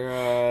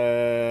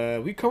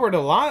here? We covered a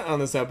lot on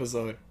this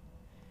episode.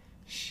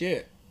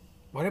 Shit.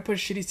 Why did I put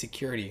shitty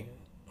security?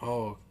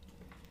 Oh.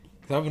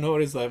 Cause I've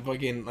noticed like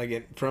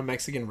fucking from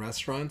Mexican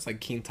restaurants like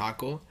King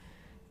Taco,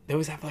 they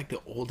always have like the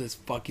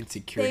oldest fucking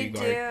security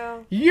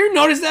guard. Do. You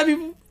notice that,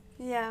 people?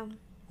 Yeah.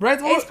 Right?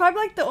 It's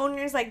probably like the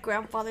owner's like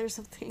grandfather or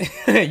something.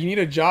 You need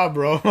a job,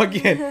 bro.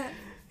 Fucking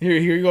here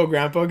you go,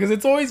 grandpa. Because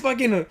it's always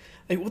fucking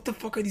like, what the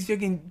fuck are these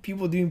fucking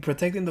people doing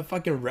protecting the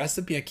fucking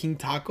recipe at King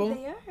Taco?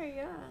 They are,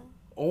 yeah.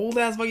 Old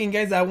ass fucking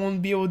guys that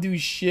won't be able to do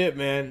shit,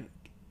 man.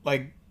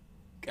 Like,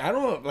 I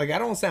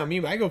don't sound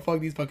mean, but I go fuck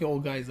these fucking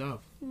old guys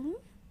up. Mm-hmm.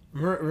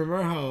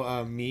 Remember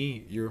how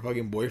your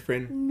fucking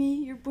boyfriend,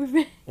 your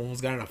boyfriend,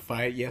 almost got in a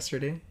fight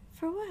yesterday?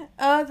 For what?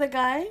 Oh, the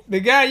guy?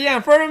 The guy, yeah,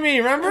 in front of me,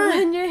 remember?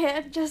 And your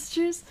hand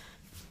gestures.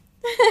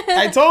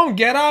 I told him,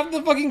 get off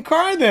the fucking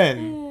car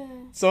then. Yeah.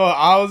 So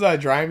I was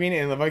driving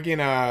and the fucking,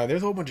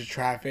 there's a whole bunch of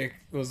traffic.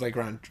 It was like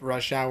around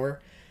rush hour.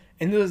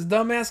 And this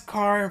dumbass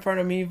car in front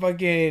of me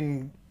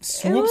fucking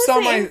swoops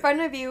on my... in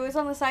front of you. It was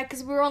on the side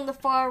because we were on the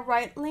far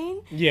right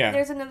lane. Yeah.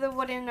 There's another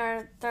one in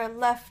our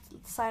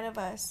left side of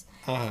us.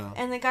 Uh-huh.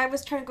 And the guy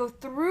was trying to go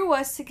through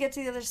us to get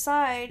to the other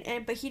side,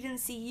 but he didn't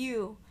see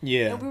you.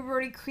 Yeah. And we were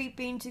already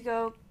creeping to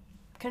go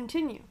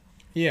continue.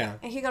 Yeah.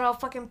 And he got all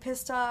fucking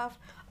pissed off.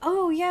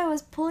 Oh, yeah, I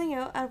was pulling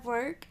out at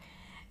work.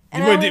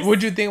 And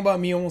What'd you think about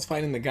me almost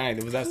fighting the guy?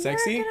 Was that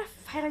sexy? Gonna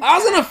fight a I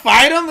was guy. gonna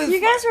fight him. You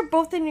guys were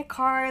both in your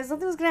cars.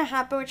 Nothing was gonna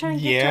happen. We're trying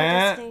to get to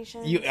our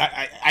destination.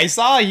 I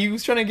saw he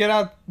was trying to get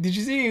out. Did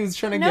you see he was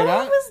trying to get out?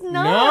 No, it was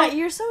not.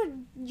 No?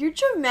 You're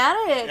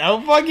dramatic.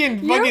 I'm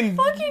fucking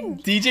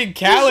DJ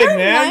Khaled, Does your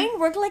man.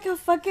 mind work like a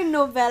fucking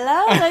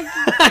novella? Like,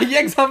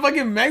 yeah, 'cause I'm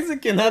fucking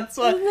Mexican. That's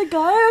why. and the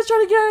guy was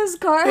trying to get out of his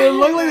car. It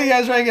looked like the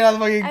guy's trying to get out of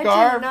the fucking I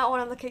car. do not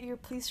want to look at your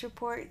police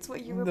reports.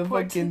 What you The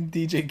report fucking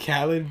DJ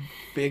Khaled,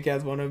 big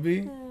ass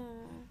wannabe.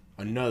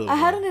 Another one. I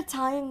had an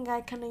Italian guy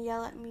kind of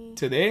yell at me.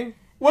 Today?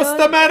 What's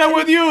the matter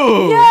with you?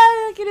 Yeah,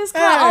 like in his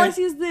car. Hey. All I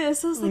see is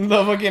this. I was like,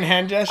 The fucking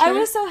hand gesture? I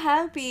was so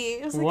happy.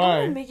 I was like, Why?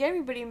 I'm gonna make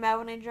everybody mad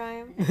when I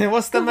drive.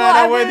 What's the Well,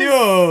 matter with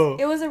you?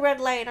 It was a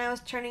red light, and I was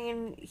turning,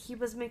 and he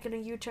was making a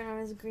U-turn on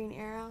his green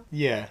arrow.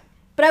 Yeah.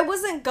 But I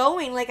wasn't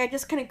going. Like, I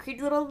just kind of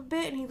creaked a little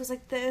bit, and he was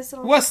like this.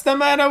 And I was What's the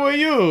matter with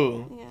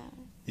you? like, yeah.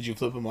 Did you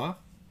flip him off?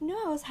 No,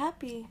 I was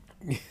happy.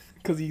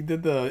 Because he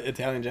did the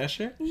Italian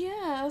gesture?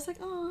 Yeah, I was like,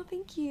 oh,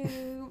 thank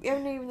you.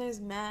 Even though he was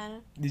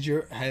mad.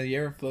 Have you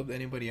ever flipped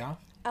anybody off?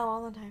 Oh,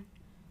 all the time.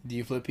 Do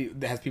you flip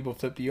people? Has people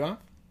flipped you off?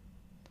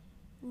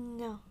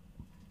 No.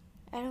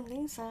 I don't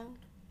think so.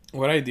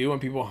 What I do when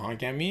people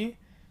honk at me,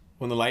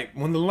 when the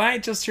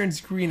light just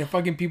turns green and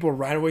fucking people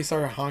right away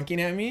start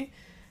honking at me,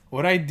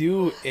 what I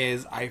do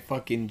is I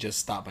fucking just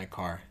stop my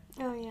car.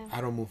 Oh, yeah.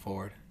 I don't move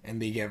forward. And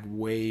they get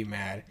way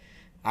mad.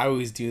 I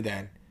always do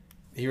that.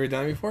 You ever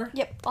done it before?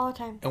 Yep, all the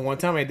time. And one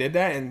time I did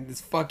that, and this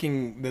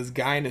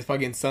guy and his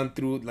fucking son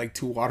threw like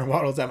 2 water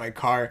bottles at my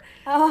car,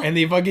 and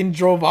they fucking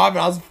drove off, and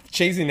I was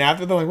chasing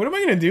after them. Like, what am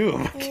I gonna do?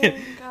 Oh,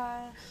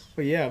 gosh.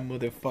 But yeah,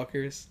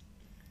 motherfuckers.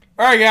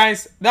 All right,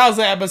 guys, that was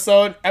the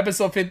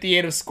episode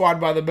 58 of Squad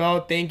by the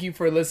Bell. Thank you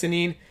for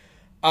listening.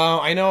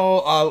 I know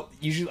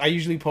I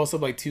usually post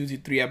up like 2 to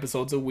 3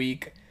 episodes a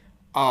week.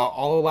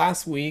 All of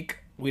last week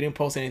we didn't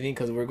post anything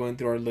because we're going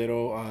through our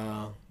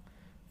little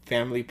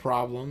family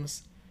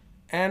problems.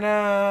 And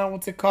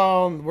what's it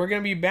called? We're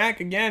gonna be back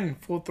again,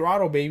 full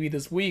throttle, baby,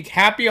 this week.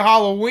 Happy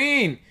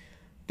Halloween!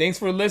 Thanks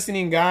for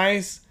listening,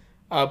 guys.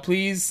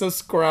 Please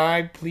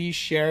subscribe, please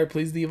share,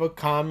 please leave a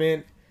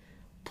comment.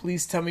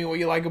 Please tell me what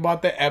you like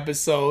about the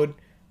episode.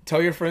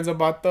 Tell your friends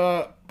about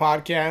the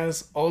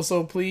podcast.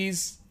 Also,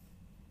 please,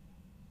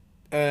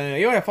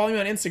 follow me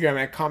on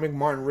Instagram at Comic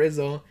Martin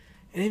Rizzo.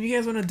 And if you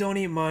guys want to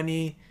donate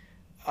money,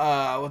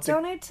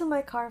 donate to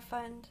my car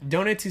fund.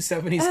 Donate to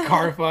 70s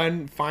Car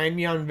Fund. Find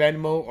me on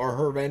Venmo or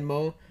her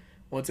Venmo.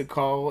 What's it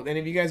called? And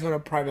if you guys want a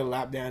private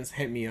lap dance,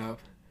 hit me up.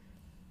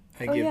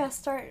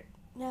 Start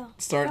now.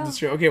 Start the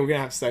strip. Okay, we're gonna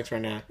have sex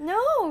right now.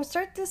 No,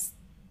 start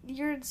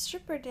your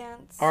stripper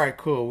dance. All right,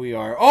 cool. We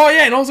are. Oh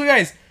yeah, and also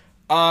guys,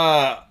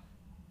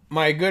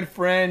 my good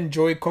friend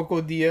Joey Coco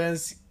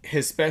Diaz,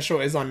 his special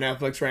is on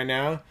Netflix right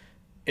now.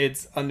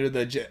 It's under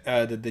the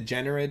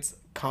Degenerates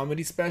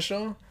comedy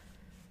special.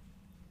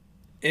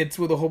 It's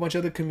with a whole bunch of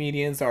other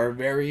comedians that are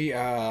very,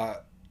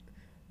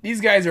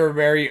 these guys are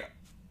very,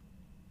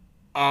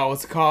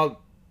 what's it called?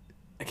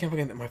 I can't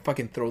forget, my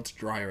fucking throat's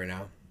dry right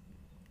now.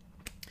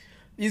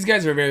 These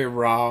guys are very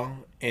raw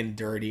and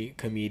dirty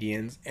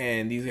comedians,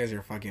 and these guys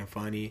are fucking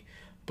funny.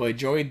 But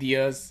Joey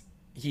Diaz,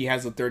 he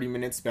has a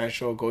 30-minute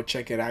special. Go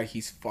check it out.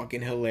 He's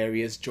fucking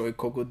hilarious. Joey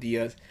Coco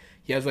Diaz.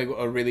 He has like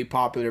a really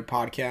popular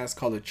podcast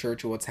called The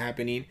Church of What's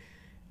Happening.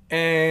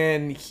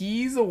 And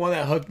he's the one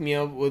that hooked me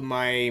up with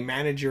my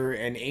manager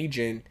and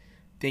agent.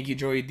 Thank you,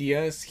 Joey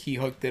Diaz. He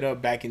hooked it up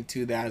back in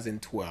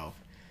 2012.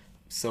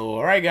 So,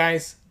 alright,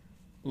 guys.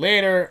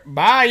 Later.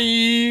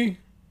 Bye.